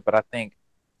leadership, but I think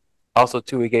also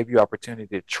too, it gave you opportunity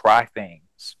to try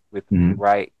things with me,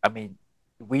 right? I mean,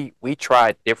 we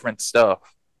tried different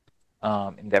stuff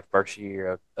in that first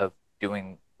year of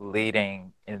doing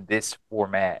leading in this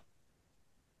format,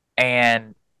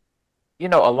 and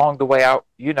along the way, I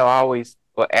always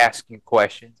will ask you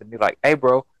questions and be like, "Hey,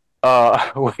 bro,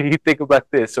 what do you think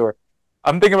about this?" Or,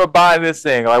 "I'm thinking about buying this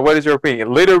thing. Like, what is your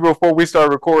opinion?" Literally before we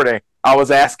started recording, I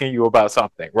was asking you about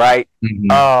something, right?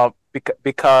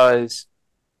 Because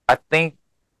I think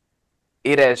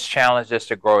it has challenged us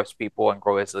to grow as people and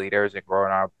grow as leaders and grow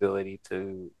in our ability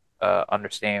to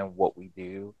understand what we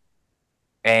do.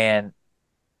 And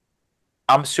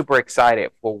I'm super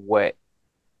excited for what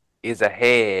is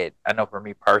ahead. I know for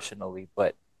me personally,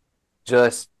 but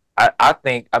just I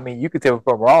think, I mean, you could tell me if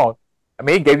I'm wrong. I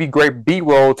mean, it gave you great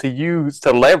B-roll to use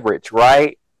to leverage,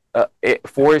 right?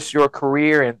 For your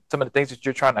career and some of the things that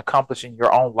you're trying to accomplish in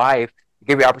your own life. It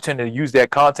gave you the opportunity to use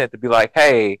that content to be like,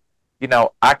 hey,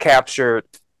 I captured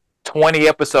 20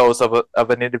 episodes of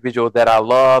an individual that I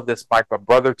love, that's like my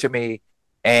brother to me,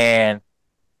 and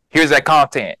here's that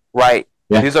content, right?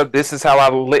 Yeah. This is how I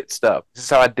lit stuff. This is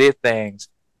how I did things.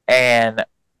 And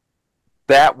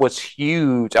that was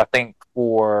huge, I think,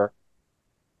 for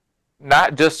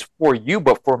not just for you,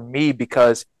 but for me,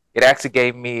 because it actually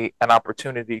gave me an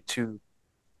opportunity to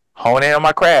hone in on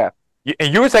my craft.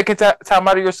 And you were taking time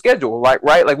out of your schedule, like,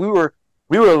 right? Like, we were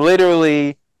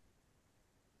literally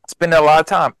spending a lot of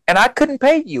time, and I couldn't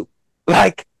pay you.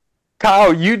 Like,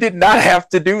 Kyle, you did not have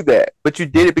to do that, but you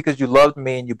did it because you loved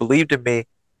me and you believed in me,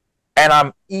 and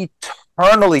I'm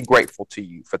eternally grateful to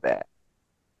you for that.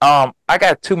 I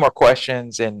got two more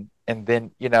questions, and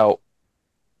then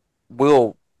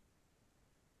we'll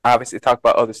obviously talk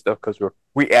about other stuff, because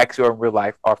we actually are in real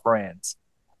life are friends.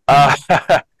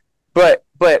 But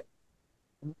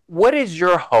what is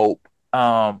your hope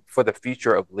for the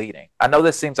future of leading? I know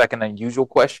this seems like an unusual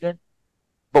question,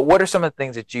 but what are some of the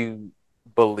things that you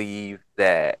believe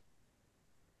that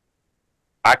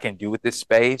I can do with this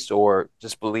space, or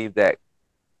just believe that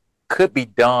could be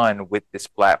done with this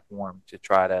platform to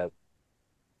try to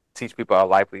teach people our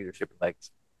life, leadership, and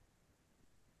legacy?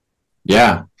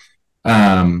 Yeah.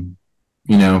 From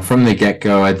the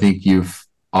get-go, I think you've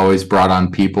always brought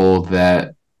on people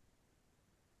that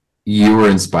you were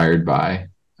inspired by.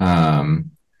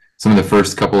 Some of the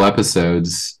first couple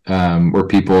episodes were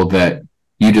people that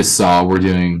you just saw were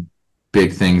doing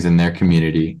big things in their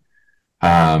community.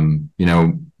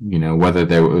 Whether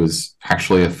there was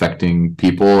actually affecting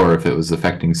people or if it was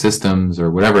affecting systems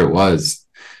or whatever it was.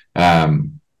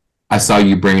 I saw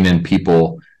you bringing in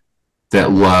people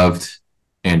that loved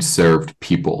and served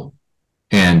people.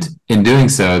 And in doing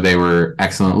so, they were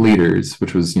excellent leaders,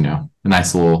 which was, a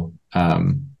nice little, a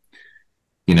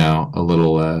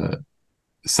little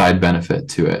side benefit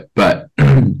to it. But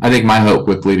I think my hope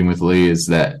with Leading with Lee is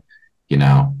that,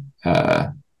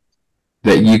 that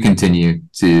you continue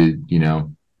to,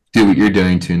 do what you're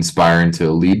doing to inspire and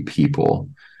to lead people,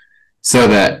 so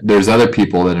that there's other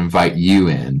people that invite you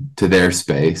in to their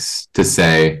space to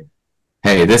say,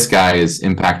 hey, this guy is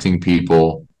impacting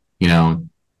people,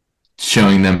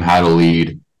 showing them how to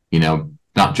lead,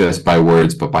 not just by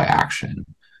words, but by action.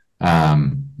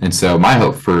 And so my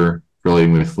hope for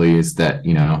Leading with Lee is that,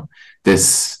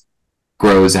 this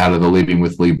grows out of the Leading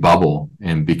with Lee bubble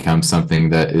and becomes something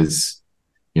that is,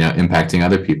 impacting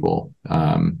other people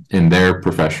in their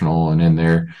professional and in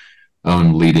their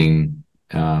own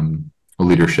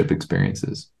leadership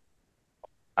experiences.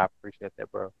 I appreciate that,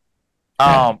 bro.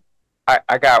 Yeah.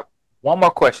 I got one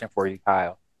more question for you,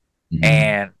 Kyle,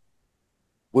 and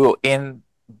we'll end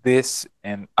this,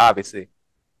 and obviously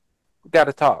we got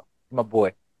to talk, my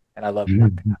boy, and I love you.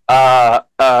 Mhm.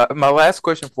 My last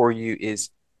question for you is,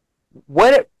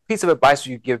 what piece of advice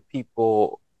would you give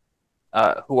people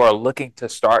who are looking to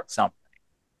start something?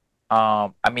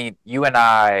 I mean, you and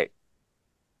I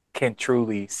can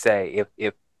truly say,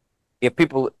 if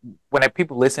people, when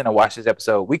people listen and watch this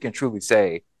episode, we can truly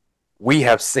say we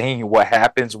have seen what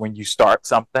happens when you start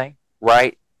something,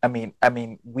 right? I mean,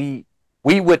 we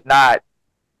would not,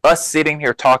 us sitting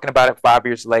here talking about it 5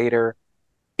 years later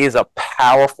is a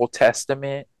powerful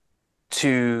testament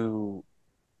to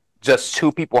just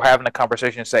two people having a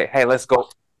conversation and say, hey, let's go,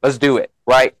 let's do it,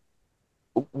 right?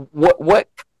 What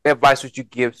advice would you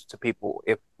give to people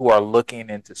if who are looking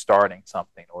into starting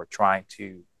something or trying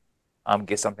to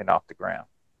get something off the ground?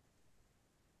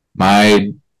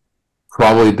 My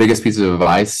probably biggest piece of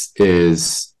advice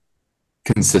is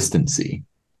consistency.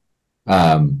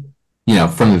 Um,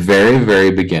 from the very,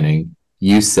 very beginning,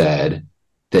 you said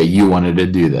that you wanted to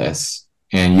do this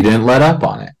and you didn't let up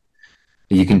on it.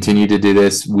 You continue to do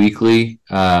this weekly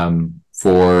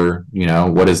for,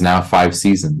 what is now 5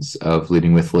 seasons of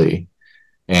Leading with Lee.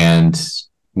 And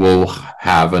we'll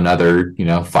have another,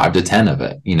 5 to 10 of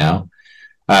it.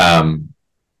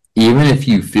 Even if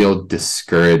you feel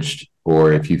discouraged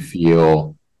or if you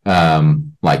feel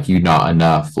like you're not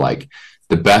enough, like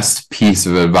the best piece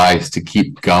of advice to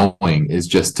keep going is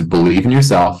just to believe in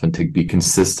yourself and to be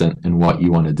consistent in what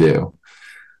you want to do.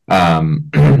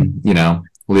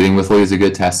 Leading with Lee is a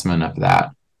good testament of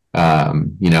that.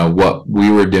 What we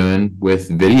were doing with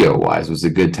video wise was a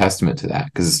good testament to that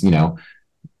because,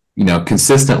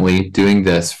 consistently doing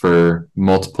this for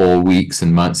multiple weeks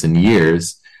and months and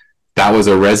years, that was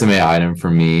a resume item for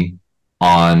me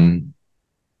on,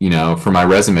 for my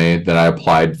resume that I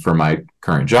applied for my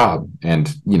current job. And,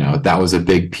 that was a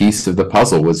big piece of the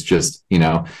puzzle was just,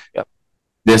 Yep.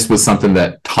 this was something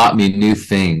that taught me new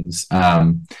things.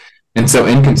 And so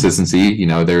inconsistency,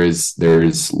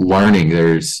 there's learning,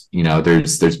 there's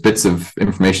bits of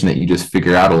information that you just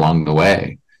figure out along the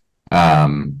way.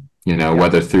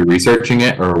 Whether through researching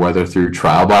it or whether through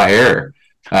trial by error.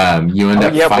 You end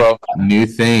up finding out new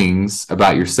things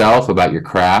about yourself, about your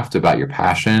craft, about your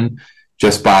passion,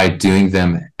 just by doing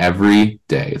them every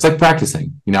day. It's like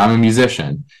practicing. I'm a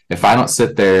musician. If I don't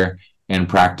sit there and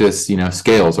practice,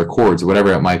 scales or chords or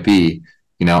whatever it might be,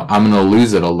 I'm going to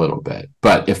lose it a little bit.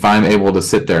 But if I'm able to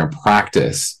sit there and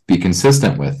practice, be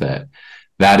consistent with it,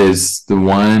 that is the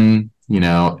one,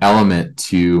 element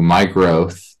to my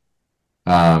growth,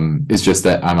 is just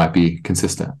that I might be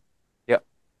consistent. Yep.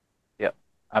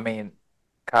 I mean,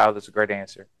 Kyle, that's a great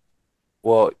answer.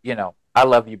 Well, I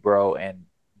love you, bro, and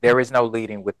there is no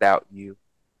leading without you.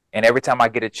 And every time I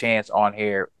get a chance on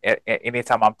here,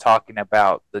 anytime I'm talking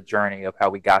about the journey of how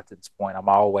we got to this point, I'm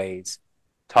always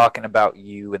talking about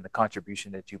you and the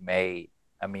contribution that you made.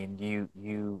 I mean,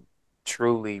 you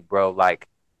truly, bro, like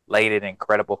laid an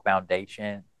incredible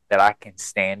foundation that I can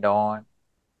stand on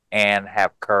and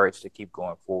have courage to keep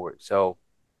going forward. So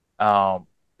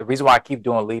the reason why I keep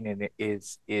doing leading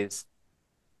is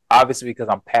obviously because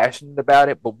I'm passionate about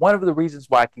it, but one of the reasons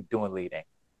why I keep doing leading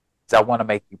is I want to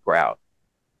make you proud.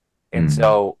 And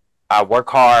so I work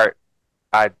hard,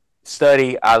 I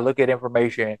study, I look at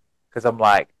information because I'm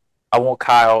like, I want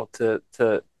Kyle to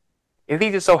if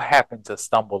he just so happened to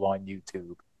stumble on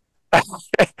YouTube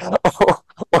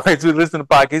or to listen to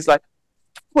podcasts, he's like,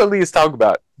 what Lee is talking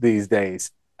about these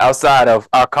days outside of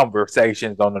our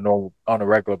conversations on a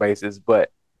regular basis.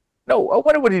 But no, I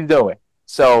wonder what he's doing.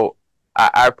 So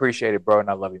I appreciate it, bro, and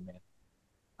I love you, man.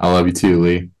 I love you too,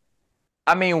 Lee.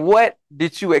 I mean, what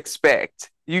did you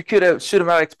expect? You should have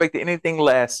not expected anything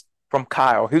less from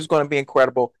Kyle. He was going to be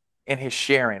incredible in his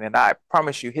sharing, and I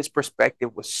promise you, his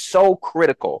perspective was so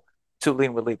critical to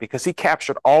Lean with Lee because he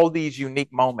captured all these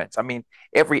unique moments. I mean,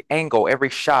 every angle, every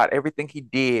shot, everything he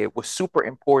did was super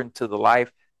important to the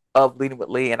life of Leading with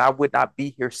Lee, and I would not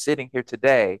be here sitting here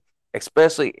today,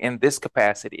 especially in this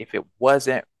capacity, if it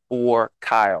wasn't for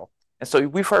Kyle. And so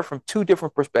we've heard from two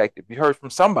different perspectives. You heard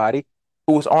from somebody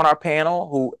who was on our panel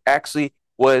who actually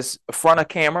was front of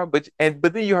camera, but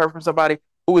then you heard from somebody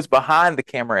who was behind the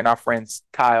camera, and our friends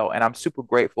Kyle, and I'm super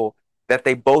grateful that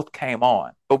they both came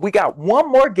on. But we got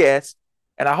one more guest,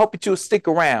 and I hope that you'll stick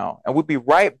around, and we'll be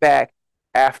right back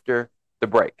after the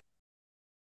break.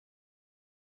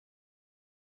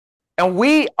 And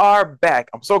we are back.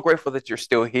 I'm so grateful that you're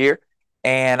still here,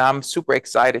 and I'm super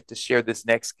excited to share this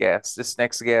next guest. This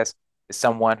next guest is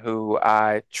someone who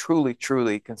I truly,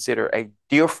 truly consider a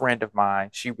dear friend of mine.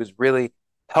 She was really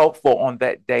helpful on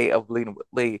that day of Leading with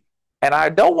Lee. And I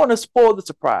don't want to spoil the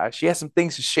surprise. She has some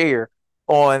things to share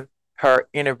on her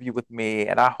interview with me,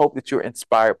 and I hope that you're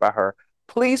inspired by her.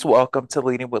 Please welcome to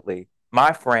Leading with Lee,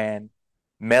 my friend,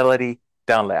 Melody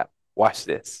Dunlap. Watch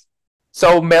this.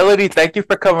 So, Melody, thank you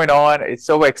for coming on. It's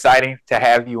so exciting to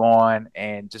have you on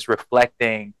and just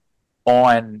reflecting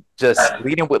on just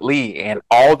Leading with Lee and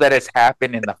all that has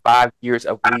happened in the 5 years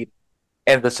of leading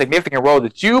and the significant role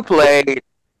that you played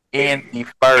in the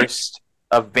first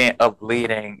event of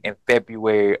leading in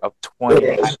February of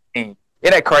 2019. Isn't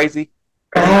that crazy?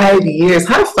 5 years.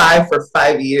 High five for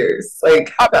 5 years.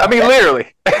 Like, I mean,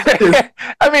 literally.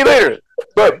 I mean, literally.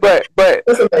 But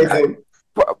that's amazing.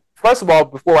 First of all,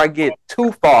 before I get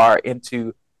too far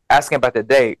into asking about the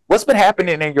date, what's been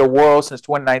happening in your world since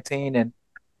 2019, and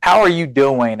how are you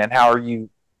doing, and how are you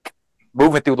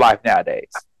moving through life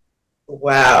nowadays?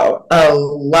 Wow, a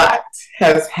lot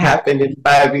has happened in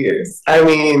 5 years. I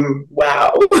mean,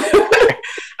 wow.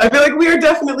 I feel like we are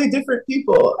definitely different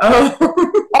people.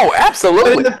 Oh,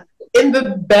 absolutely. In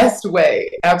the best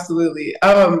way, absolutely.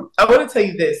 I want to tell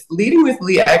you this. Leading with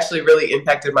Lee actually really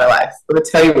impacted my life. I'm going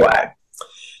to tell you why.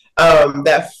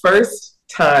 That first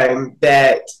time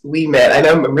that we met, I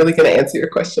know I'm really going to answer your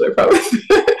question, I promise.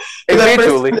 That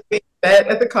first time that we met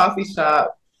at the coffee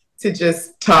shop to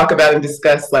just talk about and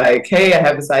discuss, like, hey, I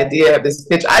have this idea, I have this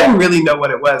pitch. I didn't really know what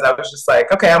it was. I was just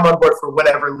like, okay, I'm on board for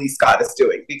whatever Lee Scott is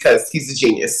doing because he's a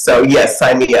genius. So yes,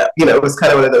 sign me up. You know, it was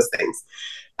kind of one of those things.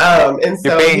 And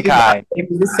so he was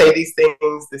able to say these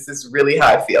things. This is really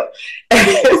how I feel.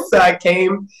 And so I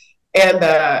came, and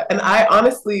I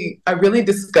honestly, I really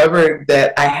discovered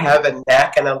that I have a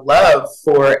knack and a love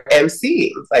for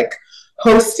emceeing, like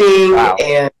hosting. Wow.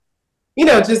 And, you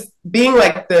know, just being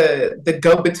like the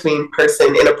go-between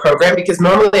person in a program, because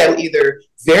normally I'm either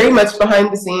very much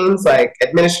behind the scenes, like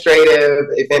administrative,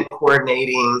 event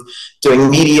coordinating, doing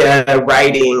media,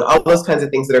 writing, all those kinds of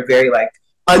things that are very like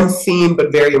unseen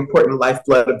but very important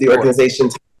lifeblood of the organization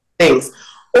things.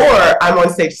 Or I'm on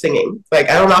stage singing. Like,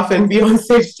 I don't often be on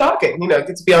stage talking, you know,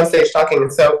 get to be on stage talking.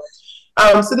 And so,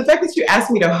 so the fact that you asked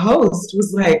me to host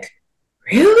was like,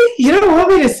 really? You don't want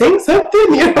me to sing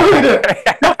something? You don't want me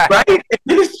to write,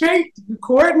 administrate,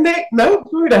 coordinate? No, you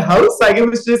want me to host? Like, it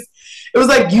was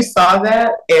like you saw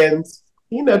that and,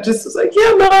 you know, just was like,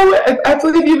 yeah, no, I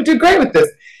believe you would do great with this.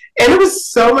 And it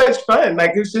was so much fun.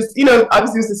 Like, it was just, you know,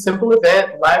 obviously it was a simple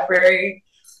event, library,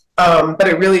 but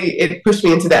it pushed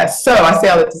me into that. So I say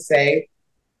all that to say,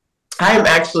 I am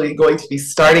actually going to be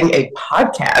starting a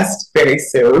podcast very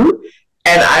soon.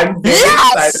 And I'm very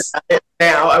excited about it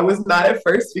now. I was not at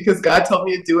first because God told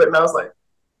me to do it. And I was like,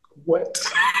 what?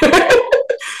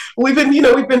 we've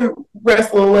been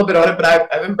wrestling a little bit on it, but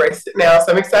I've embraced it now.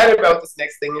 So I'm excited about what this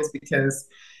next thing is because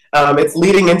it's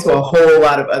leading into a whole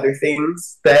lot of other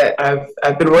things that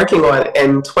I've been working on.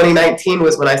 And 2019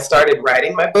 was when I started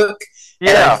writing my book. Yeah.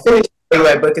 And I finished writing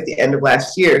my book at the end of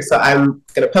last year. So I'm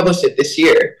going to publish it this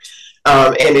year.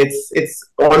 And it's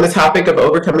on the topic of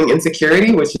overcoming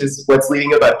insecurity, which is what's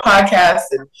leading about podcasts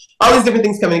and all these different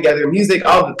things coming together, music,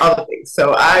 all the things.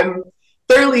 So I'm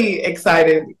thoroughly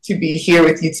excited to be here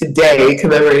with you today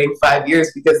commemorating 5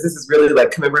 years, because this is really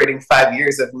like commemorating 5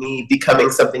 years of me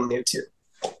becoming something new too.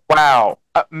 Wow.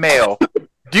 Mel,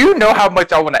 do you know how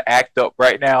much I want to act up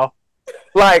right now?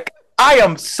 Like, I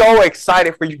am so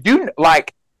excited for you.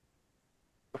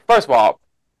 First of all,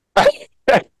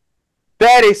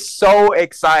 that is so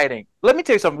exciting. Let me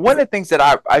tell you something. One of the things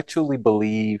that I truly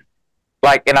believe,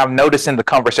 like, and I've noticed in the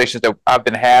conversations that I've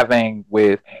been having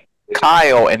with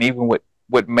Kyle and even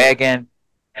with Meagan,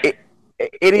 it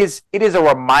is a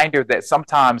reminder that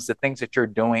sometimes the things that you're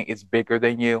doing is bigger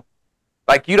than you.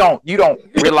 Like, you don't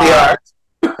realize,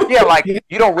 like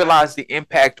you don't realize the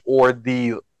impact or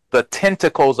the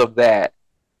tentacles of that.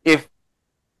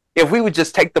 If we would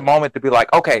just take the moment to be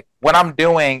like, okay, what I'm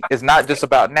doing is not just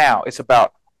about now. It's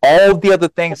about all the other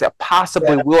things that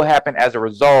possibly will happen as a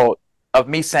result of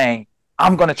me saying,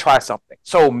 I'm going to try something.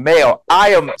 So, Mel, I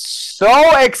am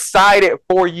so excited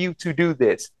for you to do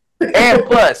this. And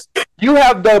plus, you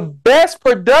have the best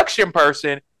production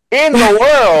person in the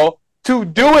world to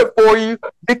do it for you,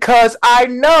 because I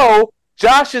know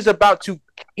Josh is about to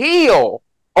kill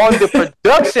on the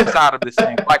production side of this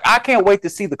thing. Like, I can't wait to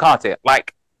see the content.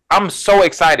 Like, I'm so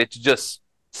excited to just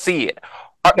see it.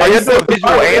 Are you doing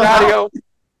visual and audio?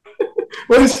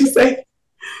 What did she say?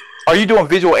 Are you doing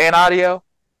visual and audio?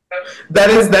 That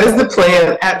is the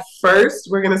plan. At first,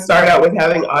 we're going to start out with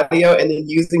having audio and then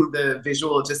using the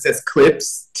visual just as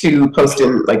clips to post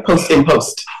in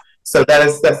post. So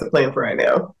that's the plan for right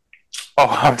now. Oh,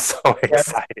 I'm so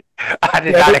excited. I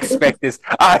did not expect this.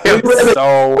 I am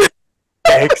so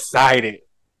excited.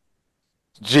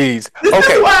 Jeez. This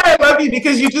Okay. is why I love you,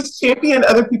 because you just champion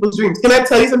other people's dreams. Can I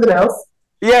tell you something else?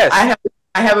 Yes.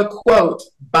 I have a quote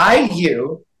by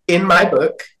you in my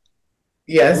book.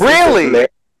 Yes. Really?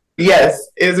 Yes,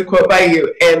 it is a quote by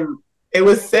you. And it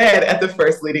was said at the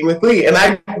first Leading with Lee. And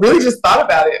I really just thought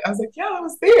about it. I was like, yeah, I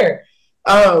was there.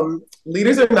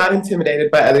 Leaders are not intimidated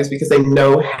by others because they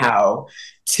know how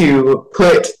to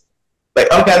put, like,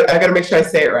 oh, I got to make sure I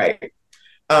say it right.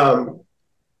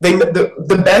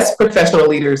 The best professional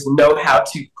leaders know how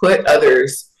to put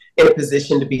others in a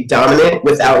position to be dominant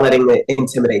without letting it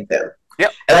intimidate them.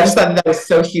 Yep. And I just thought that was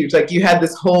so huge. Like, you had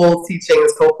this whole teaching,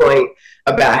 this whole point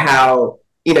about how,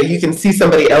 you know, you can see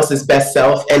somebody else's best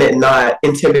self and it not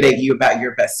intimidate you about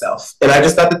your best self. And I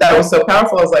just thought that that was so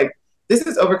powerful. I was like, this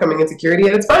is overcoming insecurity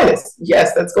at its finest.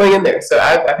 Yes, that's going in there. So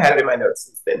I've had it in my notes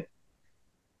since then.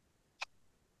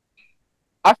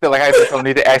 I feel like I just don't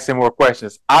need to ask any more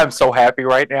questions. I'm so happy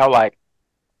right now. Like,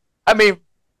 I mean,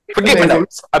 forget my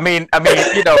notes. I mean,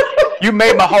 you know, you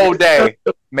made my whole day,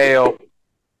 Mel.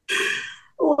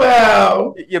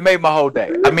 Wow. You made my whole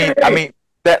day. I mean,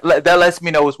 that lets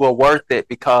me know it's well worth it,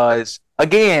 because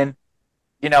again,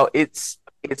 you know, it's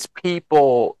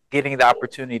people getting the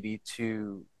opportunity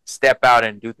to step out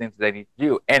and do things they need to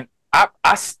do. And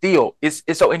I still, it's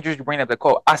so interesting to bring up the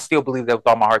quote. I still believe that with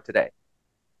all my heart today.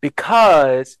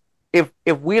 Because if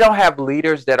we don't have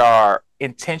leaders that are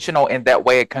intentional in that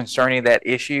way concerning that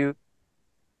issue,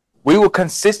 we will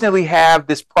consistently have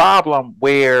this problem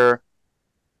where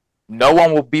no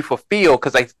one will be fulfilled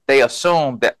because they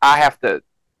assume that I have to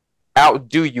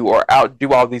outdo you or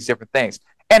outdo all these different things.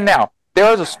 And now,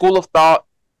 there is a school of thought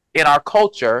in our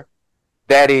culture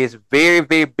that is very,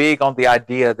 very big on the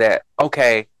idea that,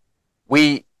 okay,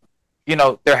 you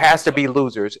know, there has to be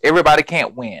losers. Everybody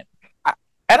can't win.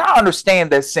 And I understand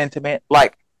that sentiment.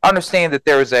 Like, I understand that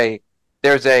there's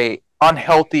a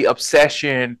unhealthy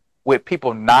obsession with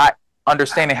people not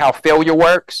understanding how failure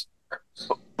works.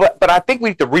 But I think we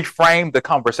need to reframe the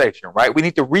conversation, right? We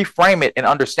need to reframe it in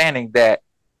understanding that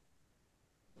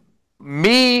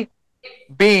me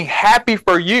being happy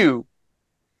for you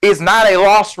is not a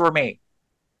loss for me.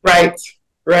 Right.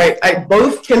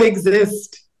 Both can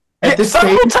exist at the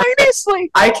same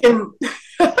simultaneously.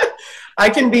 I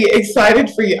can be excited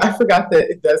for you. I forgot that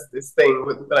it does this thing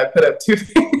when I put up two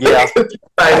things. Yeah.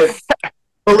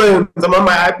 Balloons. I'm on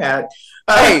my iPad.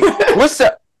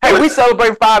 We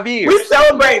celebrate 5 years. We're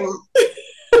celebrating.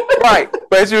 Right.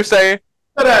 But as you were saying.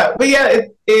 But yeah,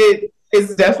 it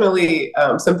is definitely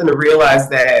something to realize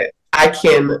that I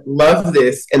can love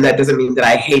this, and that doesn't mean that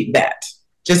I hate that.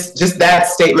 Just that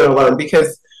statement alone,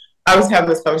 because I was having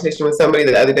this conversation with somebody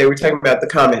the other day. We were talking about the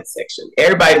comment section.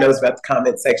 Everybody knows about the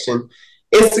comment section.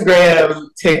 Instagram,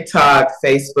 TikTok,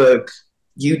 Facebook,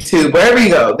 YouTube, wherever you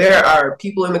go, there are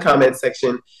people in the comment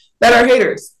section that are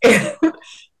haters.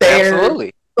 Their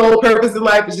sole purpose in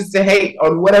life is just to hate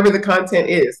on whatever the content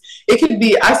is. It could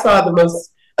be, I saw the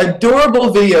most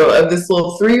adorable video of this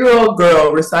little 3-year-old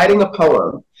girl reciting a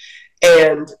poem.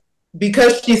 And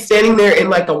because she's standing there in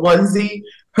like a onesie,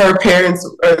 her parents,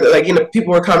 or like, you know,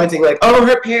 people were commenting like, oh,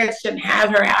 her parents shouldn't have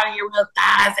her out here with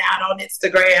thighs out on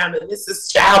Instagram, and this is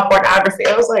child pornography.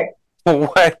 I was like,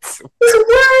 what?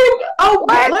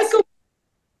 Like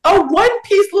a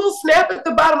one-piece little snap at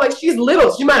the bottom. Like, she's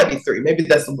little. She might be 3. Maybe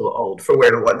that's a little old for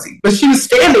wearing a onesie. But she was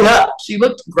standing up. She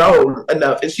looked grown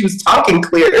enough, and she was talking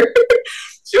clear.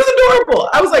 She was adorable.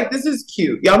 I was like, this is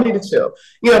cute. Y'all need to chill.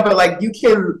 You know, but like, you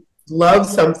can love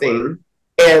something,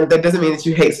 and that doesn't mean that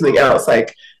you hate something else.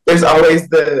 Like, there's always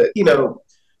the, you know,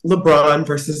 LeBron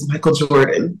versus Michael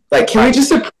Jordan. Like, can we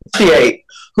just appreciate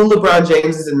who LeBron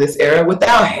James is in this era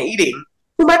without hating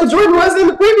who Michael Jordan was in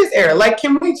the previous era? Like,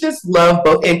 can we just love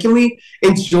both? And can we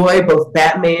enjoy both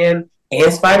Batman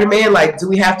and Spider-Man? Like, do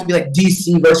we have to be like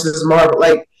DC versus Marvel?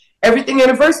 Like, everything in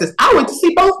a versus. I went to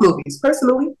see both movies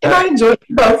personally, and I enjoyed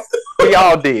both. We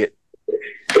all did.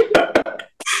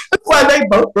 That's why they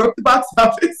both broke the box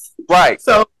office. Right.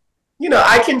 So, you know,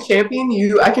 I can champion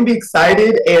you. I can be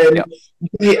excited and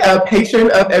be a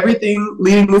patron of everything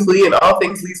Leading with Lee and all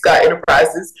things Lee Scott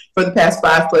Enterprises for the past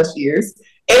 5+ years.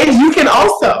 And you can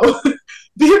also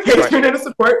be a patron and a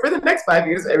support for the next 5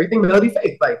 years of everything Melody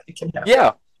Faith. Like, it can happen.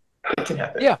 Yeah. It can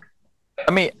happen. Yeah.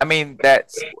 I mean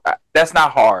that's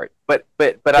not hard. But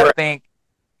I think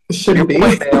it shouldn't be.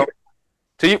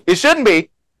 It shouldn't be.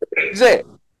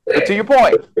 But to your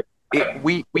point,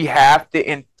 we have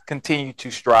to continue to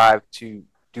strive to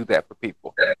do that for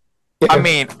people. Yeah. I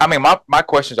mean, my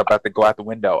questions are about to go out the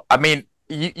window. I mean,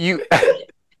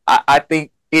 I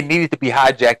think it needed to be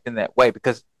hijacked in that way,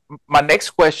 because my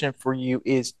next question for you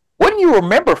is, what do you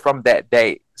remember from that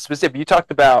day? Specifically, you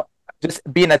talked about just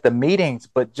being at the meetings,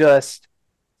 but just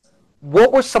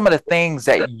what were some of the things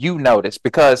that you noticed?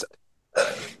 Because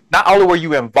not only were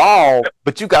you involved,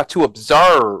 but you got to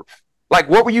observe. Like,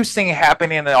 what were you seeing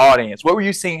happening in the audience? What were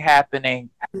you seeing happening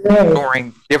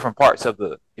during different parts of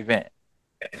the event?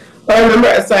 Well, I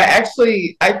remember, so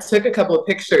I took a couple of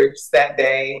pictures that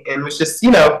day and was just,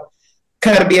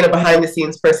 kind of being a behind the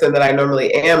scenes person that I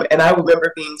normally am. And I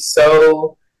remember being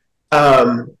so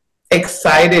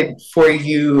excited for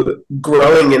you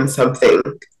growing in something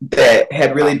that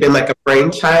had really been like a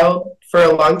brainchild for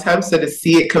a long time. So to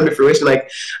see it come to fruition, like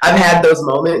I've had those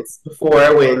moments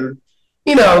before when,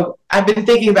 I've been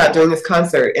thinking about doing this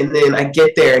concert and then I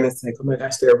get there and it's like, oh my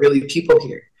gosh, there are really people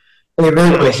here and they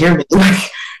really want to hear me.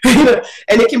 Like,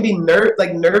 and it can be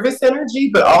nervous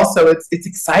energy, but also it's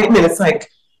excitement. It's like,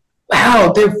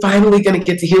 wow, they're finally going to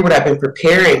get to hear what I've been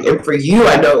preparing. And for you,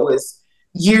 I know it was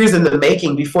years in the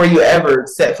making before you ever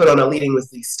set foot on a Leading with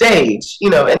Lee stage,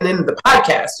 and then the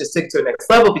podcast just took to a next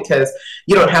level because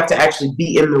you don't have to actually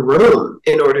be in the room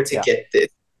in order to get this.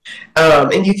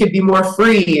 And you can be more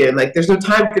free and like there's no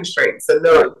time constraints and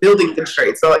no building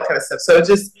constraints, all that kind of stuff. So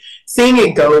just seeing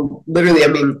it go literally, I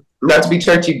mean, not to be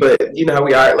churchy, but you know how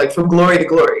we are, like from glory to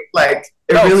glory. Like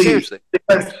it really, seriously.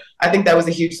 Because I think that was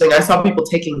a huge thing. I saw people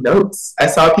taking notes. I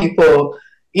saw people,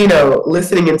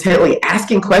 listening intently,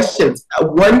 asking questions.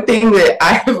 One thing that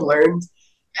I have learned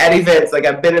at events, like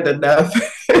I've been at enough,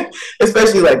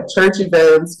 especially like church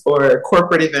events or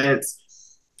corporate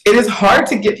events, it is hard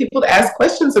to get people to ask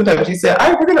questions sometimes. You say, all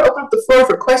right, we're going to open up the floor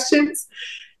for questions.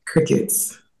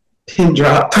 Crickets. Pin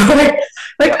drop.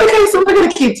 like, okay, so we're going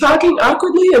to keep talking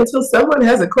awkwardly until someone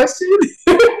has a question.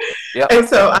 Yep. And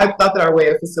so I thought that our way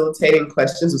of facilitating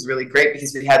questions was really great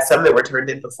because we had some that were turned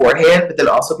in beforehand, but then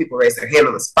also people raised their hand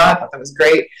on the spot. I thought that was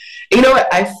great. And you know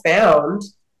what? I found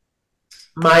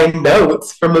my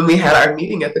notes from when we had our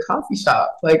meeting at the coffee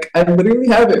shop. Like, I literally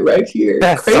have it right here.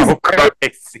 That's crazy. So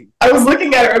crazy. I was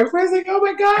looking at it right before. I was like, oh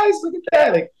my gosh, look at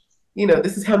that. Like,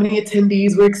 this is how many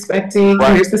attendees we're expecting.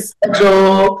 Right. Here's the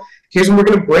schedule. Here's when we're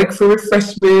going to break for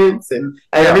refreshments and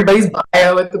everybody's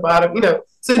bio at the bottom,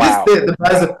 So just the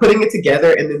buzz of putting it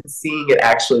together and then seeing it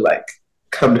actually like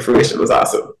come to fruition was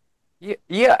awesome.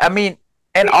 Yeah. I mean,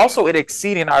 and also it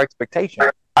exceeding our expectation.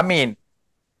 I mean,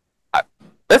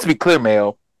 let's be clear,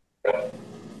 Mel.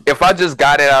 If I just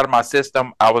got it out of my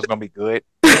system, I was going to be good.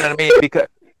 You know what I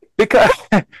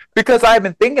mean? Because I've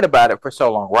been thinking about it for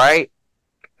so long, right?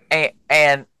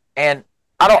 And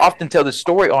I don't often tell this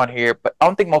story on here, but I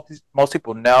don't think most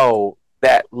people know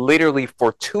that literally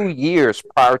for 2 years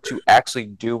prior to actually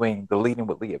doing the Leading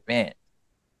with Lee event,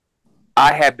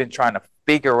 I had been trying to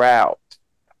figure out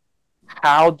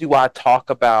how do I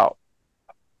talk about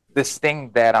this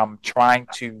thing that I'm trying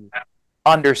to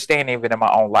understand even in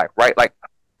my own life, right? Like,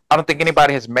 I don't think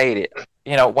anybody has made it.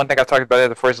 One thing I talked about at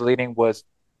the first leading was,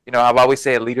 I've always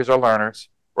said leaders are learners,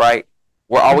 right?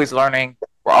 We're always learning,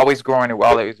 we're always growing, and we're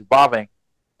always evolving.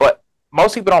 But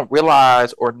most people don't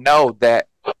realize or know that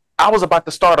I was about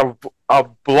to start a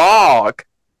blog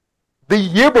the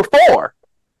year before.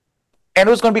 And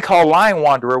it was going to be called Lion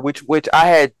Wanderer, which I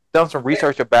had done some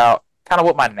research about kind of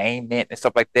what my name meant and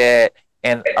stuff like that.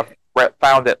 And I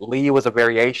found that Lee was a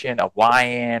variation of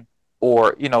lion,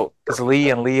 or, because Lee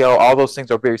and Leo, all those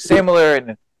things are very similar. And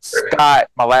then Scott,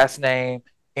 my last name,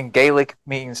 in Gaelic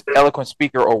means eloquent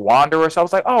speaker or wanderer. So I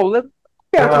was like, oh, let's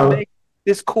make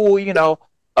this cool,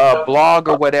 blog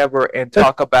or whatever and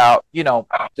talk about,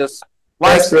 just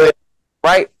life,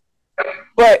 right?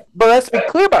 But let's be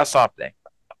clear about something.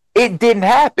 It didn't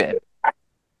happen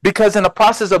because in the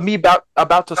process of me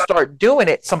about to start doing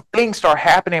it, some things start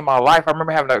happening in my life. I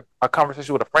remember having a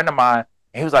conversation with a friend of mine,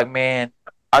 and he was like, man,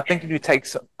 I think you need to take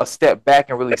a step back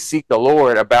and really seek the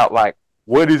Lord about like,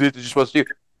 what is it that you're supposed to do?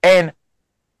 And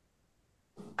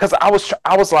because I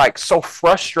was like so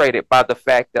frustrated by the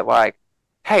fact that like,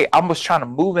 hey, I was trying to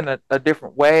move in a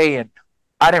different way, and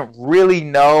I didn't really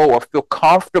know or feel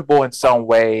comfortable in some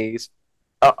ways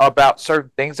about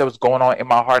certain things that was going on in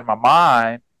my heart and my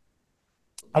mind.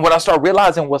 And what I started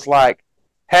realizing was like,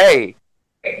 hey,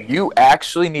 you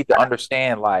actually need to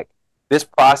understand like this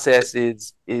process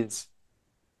is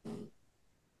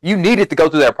you needed to go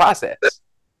through that process.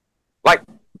 Like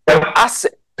I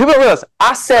said, people don't realize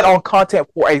I sat on content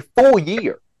for a full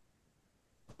year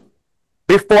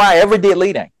before I ever did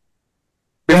leading.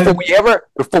 Before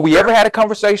we ever had a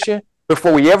conversation,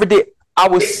 before we ever did, I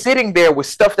was sitting there with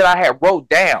stuff that I had wrote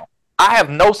down. I have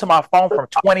notes on my phone from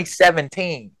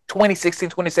 2016,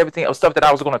 2017 of stuff that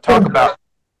I was going to talk about.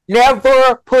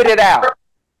 Never put it out.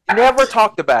 Never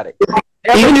talked about it.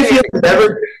 Even if you had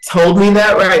never told me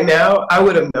that right now, I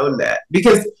would have known that.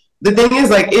 Because the thing is,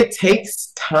 like, it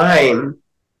takes time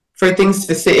for things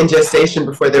to sit in gestation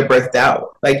before they're birthed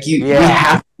out. Like, we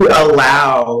have to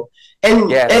allow,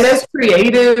 and as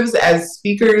creatives, as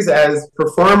speakers, as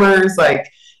performers, like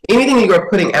anything that you're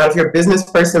putting out, if you're a business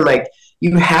person, like,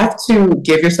 you have to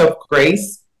give yourself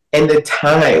grace and the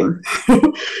time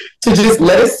to just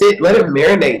let it sit, let it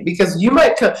marinate, because you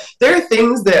might come. There are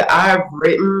things that I've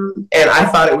written and I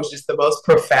thought it was just the most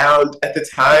profound at the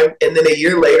time, and then a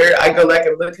year later I go back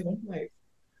and look and I'm like,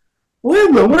 what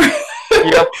in the world?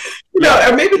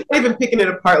 Or maybe not even picking it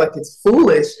apart like it's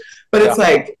foolish, but it's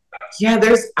like,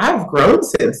 I've grown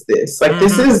since this. Like,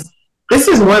 this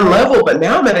is one level, but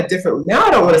now I'm at a different. Now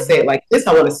I don't want to say it like this.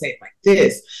 I want to say it like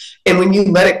this. And when you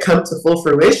let it come to full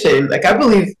fruition, like, I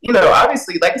believe,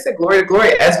 obviously, like I said, glory to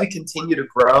glory, as we continue to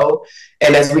grow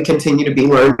and as we continue to be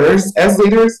learners as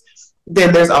leaders,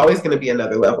 then there's always going to be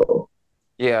another level.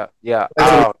 Yeah.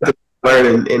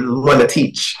 Learn and want to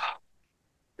teach.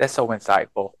 That's so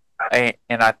insightful. And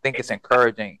I think it's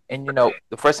encouraging. And,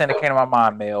 the first thing that came to my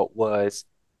mind, Mel, was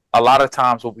a lot of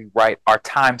times when we write our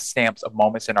time stamps of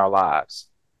moments in our lives.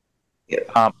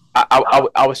 Yeah.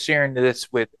 I was sharing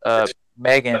this with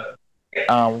Megan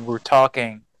when we were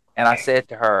talking, and I said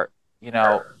to her,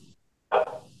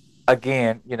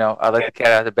 again, I let the cat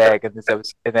out of the bag in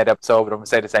that episode, but I'm gonna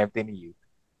say the same thing to you.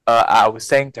 I was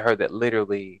saying to her that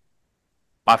literally,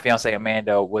 my fiance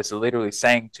Amanda was literally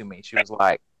saying to me, she was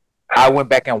like, I went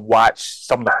back and watched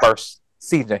some of the first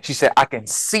season. She said, I can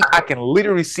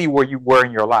literally see where you were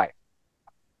in your life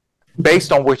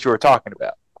based on what you were talking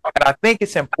about. And I think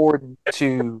it's important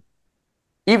to,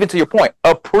 even to your point,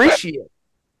 appreciate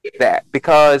that,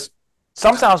 because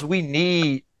sometimes we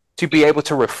need to be able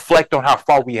to reflect on how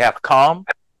far we have come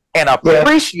and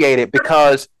appreciate it,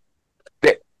 because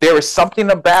there is something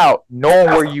about knowing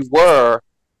where you were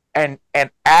and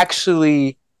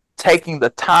actually taking the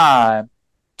time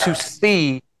to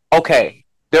see, okay,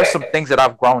 there's some things that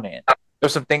I've grown in.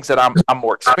 There's some things that I'm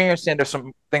more experienced in. There's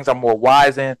some things I'm more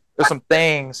wise in. There's some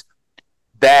things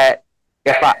that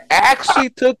if I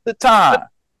actually took the time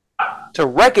to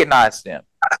recognize them,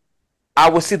 I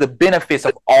would see the benefits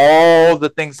of all the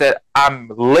things that I'm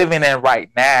living in right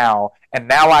now. And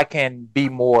now I can be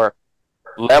more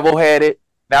level-headed.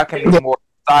 Now I can be more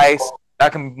precise. Now I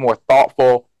can be more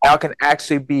thoughtful. Now I can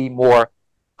actually be more,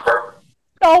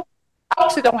 I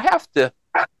actually don't have to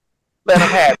let them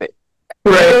have it.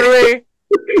 Right.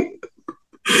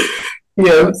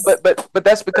 Yes. But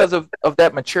that's because of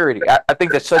that maturity. I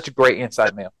think that's such a great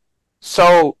insight, Mel.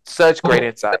 Such great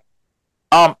insight.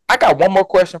 I got one more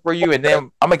question for you, and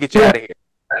then I'm gonna get you out of here.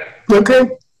 Okay.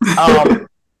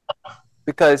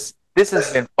 Because this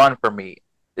has been fun for me.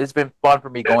 It's been fun for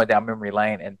me going down memory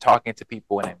lane and talking to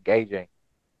people and engaging.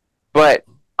 But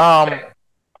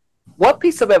what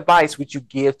piece of advice would you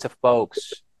give to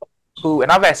folks who,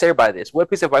 and I've asked everybody this, what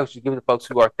piece of advice would you give to folks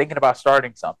who are thinking about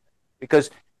starting something? Because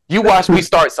you watch me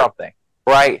start something,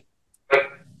 right?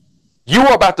 You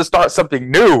are about to start something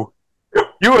new.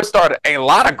 You have started a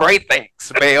lot of great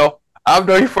things, Mel. I've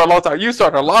known you for a long time. You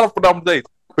started a lot of phenomenal things,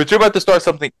 but you're about to start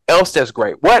something else that's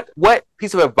great. What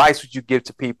piece of advice would you give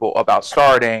to people about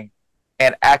starting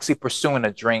and actually pursuing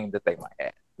a dream that they might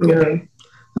have? Yeah.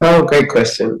 Oh, great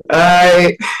question.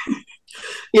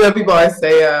 People always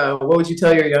say, what would you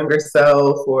tell your younger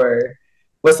self, or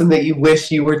what's something that you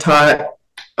wish you were taught?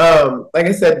 Like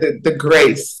I said, the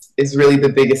grace is really the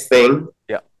biggest thing.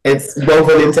 Yeah. It's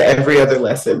woven into every other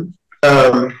lesson.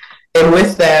 And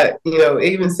with that, it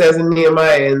even says in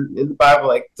Nehemiah in the Bible,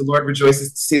 like, the Lord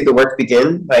rejoices to see the work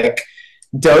begin. Like,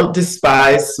 don't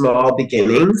despise small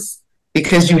beginnings,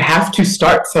 because you have to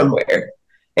start somewhere.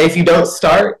 And if you don't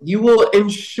start, you will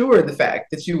ensure the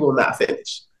fact that you will not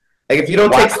finish. Like, if you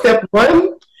don't take step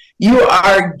one, you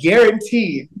are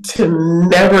guaranteed to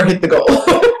never hit the goal.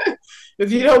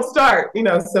 If you don't start,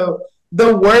 so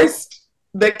the worst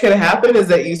that could happen is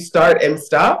that you start and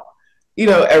stop,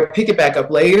 or pick it back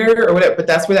up later or whatever, but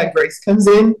that's where that grace comes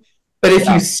in. But if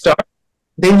you start,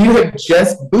 then you have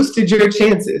just boosted your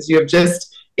chances. You have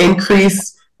just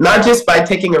increased, not just by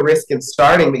taking a risk and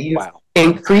starting, but you've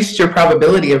increased your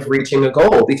probability of reaching a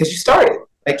goal because you started.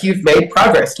 Like, you've made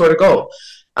progress toward a goal.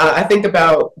 I think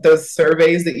about those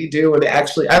surveys that you do when I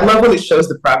love when it shows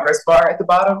the progress bar at the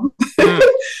bottom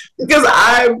because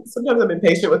sometimes I'm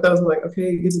impatient with those. I'm like,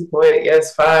 okay, get to the point.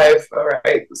 Yes, 5. All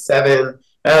right, 7.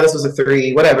 This was a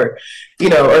 3, whatever,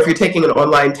 or if you're taking an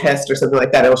online test or something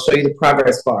like that, it'll show you the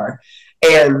progress bar.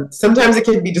 And sometimes it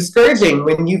can be discouraging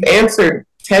when you've answered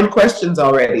 10 questions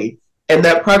already and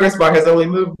that progress bar has only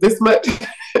moved this much.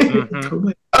 Mm-hmm.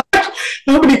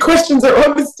 how many questions are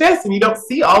on this test? And you don't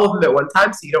see all of them at one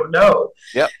time, so you don't know.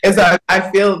 Yep. And so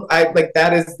I feel like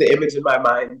that is the image in my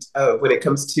mind when it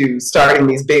comes to starting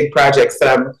these big projects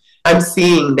that I'm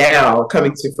seeing now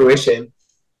coming to fruition.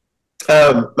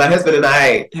 My husband and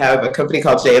I have a company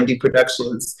called JMD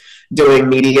Productions doing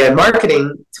media and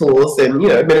marketing tools and,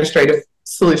 administrative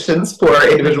solutions for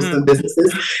individuals and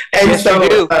businesses. And yes, so,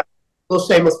 little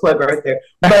shameless plug right there.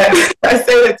 But I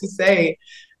say that to say,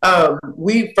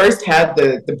 we first had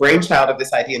the brainchild of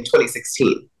this idea in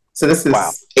 2016. So this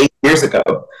is 8 years ago.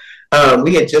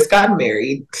 We had just gotten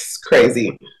married. It's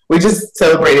crazy. We just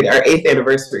celebrated our 8th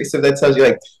anniversary. So that tells you,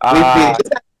 like, we just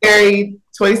got married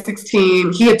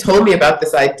 2016. He had told me about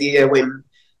this idea when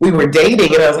we were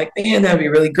dating, and I was like, man, that'd be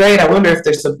really great. I wonder if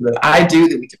there's something that I do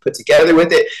that we could put together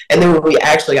with it. And then when we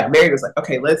actually got married, it was like,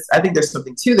 okay, I think there's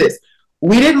something to this.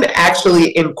 We didn't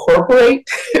actually incorporate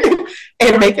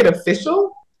and make it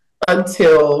official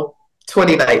until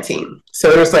 2019.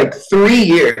 So there's like 3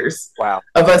 years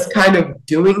of us kind of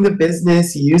doing the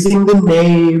business, using the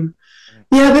name.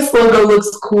 Yeah, this logo looks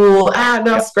cool.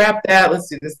 No, scrap that. Let's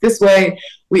do this way.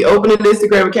 We opened an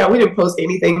Instagram account. We didn't post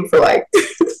anything for like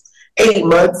 8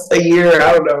 months, a year.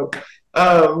 I don't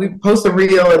know. We post a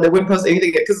reel and then wouldn't post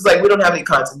anything because it's like we don't have any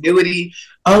continuity.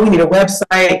 Oh, we need a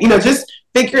website. Just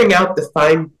figuring out the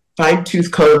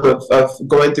fine-tooth comb of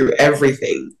going through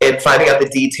everything and finding out the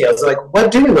details. Like,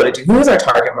 what do we want to do? Who is our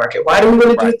target market? Why do we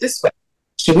want to do it this way?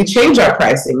 Should we change our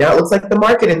pricing? Now it looks like the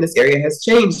market in this area has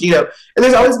changed, and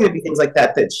there's always going to be things like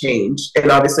that change.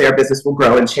 And obviously our business will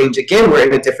grow and change again. We're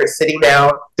in a different city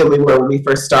now than we were when we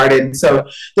first started. So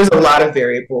there's a lot of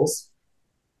variables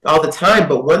all the time.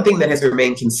 But one thing that has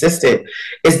remained consistent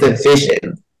is the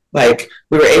vision. Like,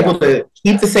 we were able to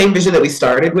keep the same vision that we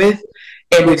started with,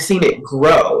 and we've seen it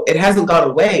grow. It hasn't gone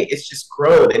away. It's just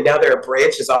grown. And now there are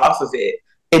branches off of it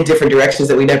in different directions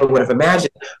that we never would have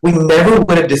imagined. We never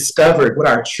would have discovered what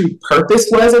our true purpose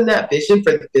was in that vision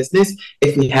for the business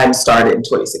if we hadn't started in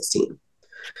 2016.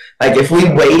 Like, if we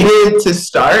waited to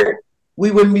start,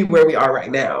 we wouldn't be where we are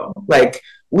right now. Like,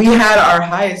 we had our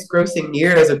highest grossing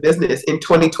year as a business in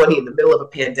 2020 in the middle of a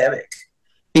pandemic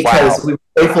because we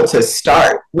were able to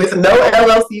start with no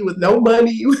LLC, with no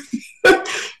money,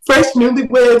 fresh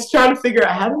newlyweds, trying to figure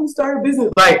out how do we start a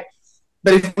business.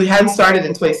 But if we hadn't started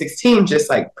in 2016, just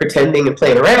like pretending and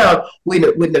playing around, we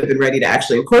wouldn't have been ready to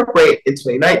actually incorporate in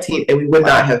 2019, and we would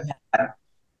not have had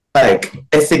like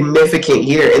a significant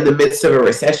year in the midst of a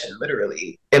recession,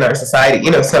 literally, in our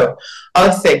society. So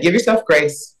I'll say, give yourself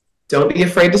grace. Don't be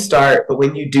afraid to start. But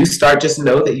when you do start, just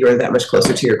know that you're that much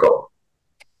closer to your goal.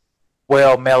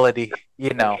 Well, Melody, you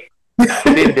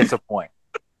didn't disappoint.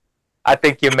 I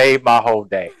think you made my whole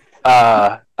day.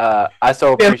 I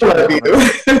so appreciate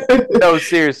you. No,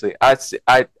 seriously,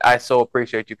 I so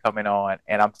appreciate you coming on,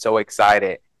 and I'm so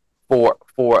excited for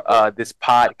this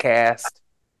podcast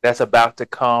that's about to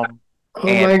come,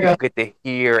 and people get to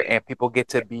hear, and people get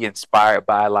to be inspired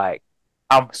by. Like,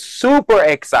 I'm super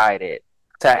excited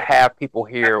to have people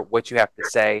hear what you have to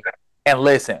say. And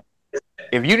listen,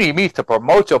 if you need me to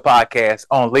promote your podcast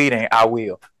on Leading, I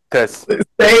will. Cause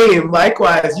same,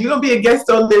 likewise. You're gonna be a guest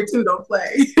on there too. Don't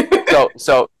play.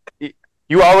 so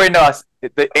you already know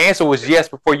the answer was yes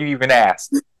before you even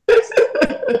asked.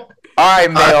 All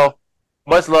right, Mel.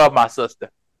 Much love, my sister.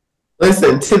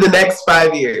 Listen, to the next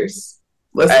 5 years.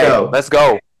 Let's go. Let's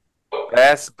go.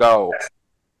 Let's go.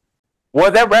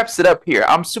 Well, that wraps it up here.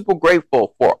 I'm super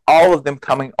grateful for all of them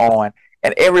coming on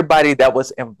and everybody that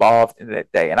was involved in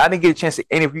that day. And I didn't get a chance to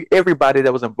interview everybody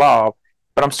that was involved,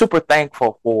 but I'm super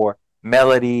thankful for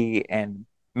Melody and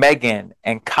Meagan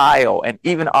and Kyle and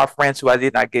even our friends who I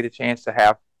did not get a chance to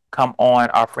have come on,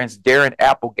 our friends Darren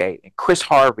Applegate and Chris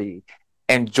Harvey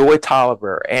and Joy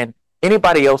Tolliver and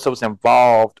anybody else that was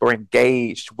involved or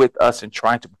engaged with us in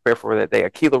trying to prepare for that day.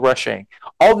 Akila Rushing,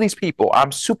 all these people,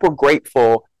 I'm super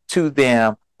grateful to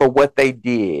them for what they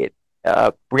did.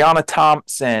 Brianna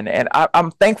Thompson, and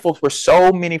I'm thankful for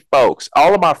so many folks,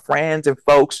 all of my friends and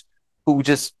folks who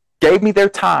just gave me their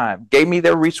time, gave me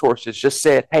their resources, just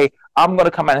said, hey, I'm going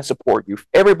to come out and support you.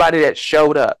 Everybody that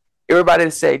showed up, everybody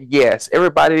that said yes,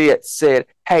 everybody that said,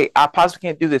 hey, I possibly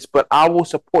can't do this, but I will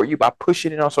support you by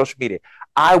pushing it on social media.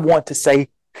 I want to say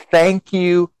thank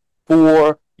you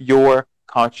for your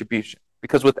contribution,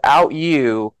 because without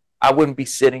you, I wouldn't be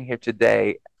sitting here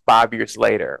today 5 years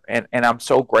later. And I'm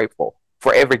so grateful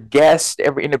for every guest,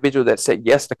 every individual that said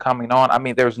yes to coming on. I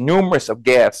mean, there's numerous of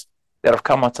guests that have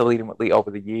come on to Leading with Lee over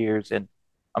the years, and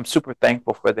I'm super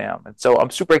thankful for them. And so I'm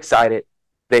super excited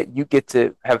that you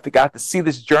got to see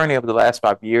this journey over the last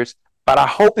 5 years, but I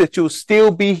hope that you'll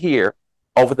still be here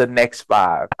over the next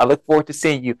 5. I look forward to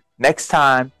seeing you next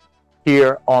time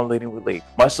here on Leading with Lee.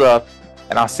 Much love,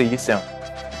 and I'll see you soon.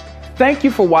 Thank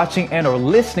you for watching and or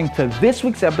listening to this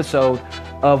week's episode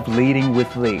of Leading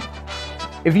with Lee.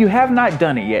 If you have not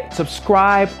done it yet,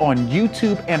 subscribe on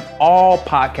YouTube and all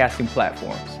podcasting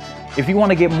platforms. If you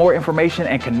want to get more information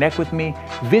and connect with me,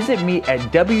 visit me at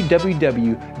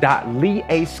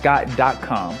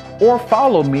www.leeascott.com or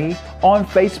follow me on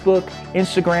Facebook,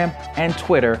 Instagram, and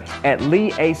Twitter at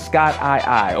Lee A. Scott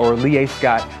II or Lee A.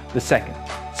 Scott II.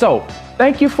 So,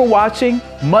 thank you for watching,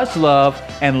 much love,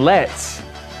 and let's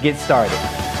get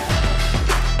started.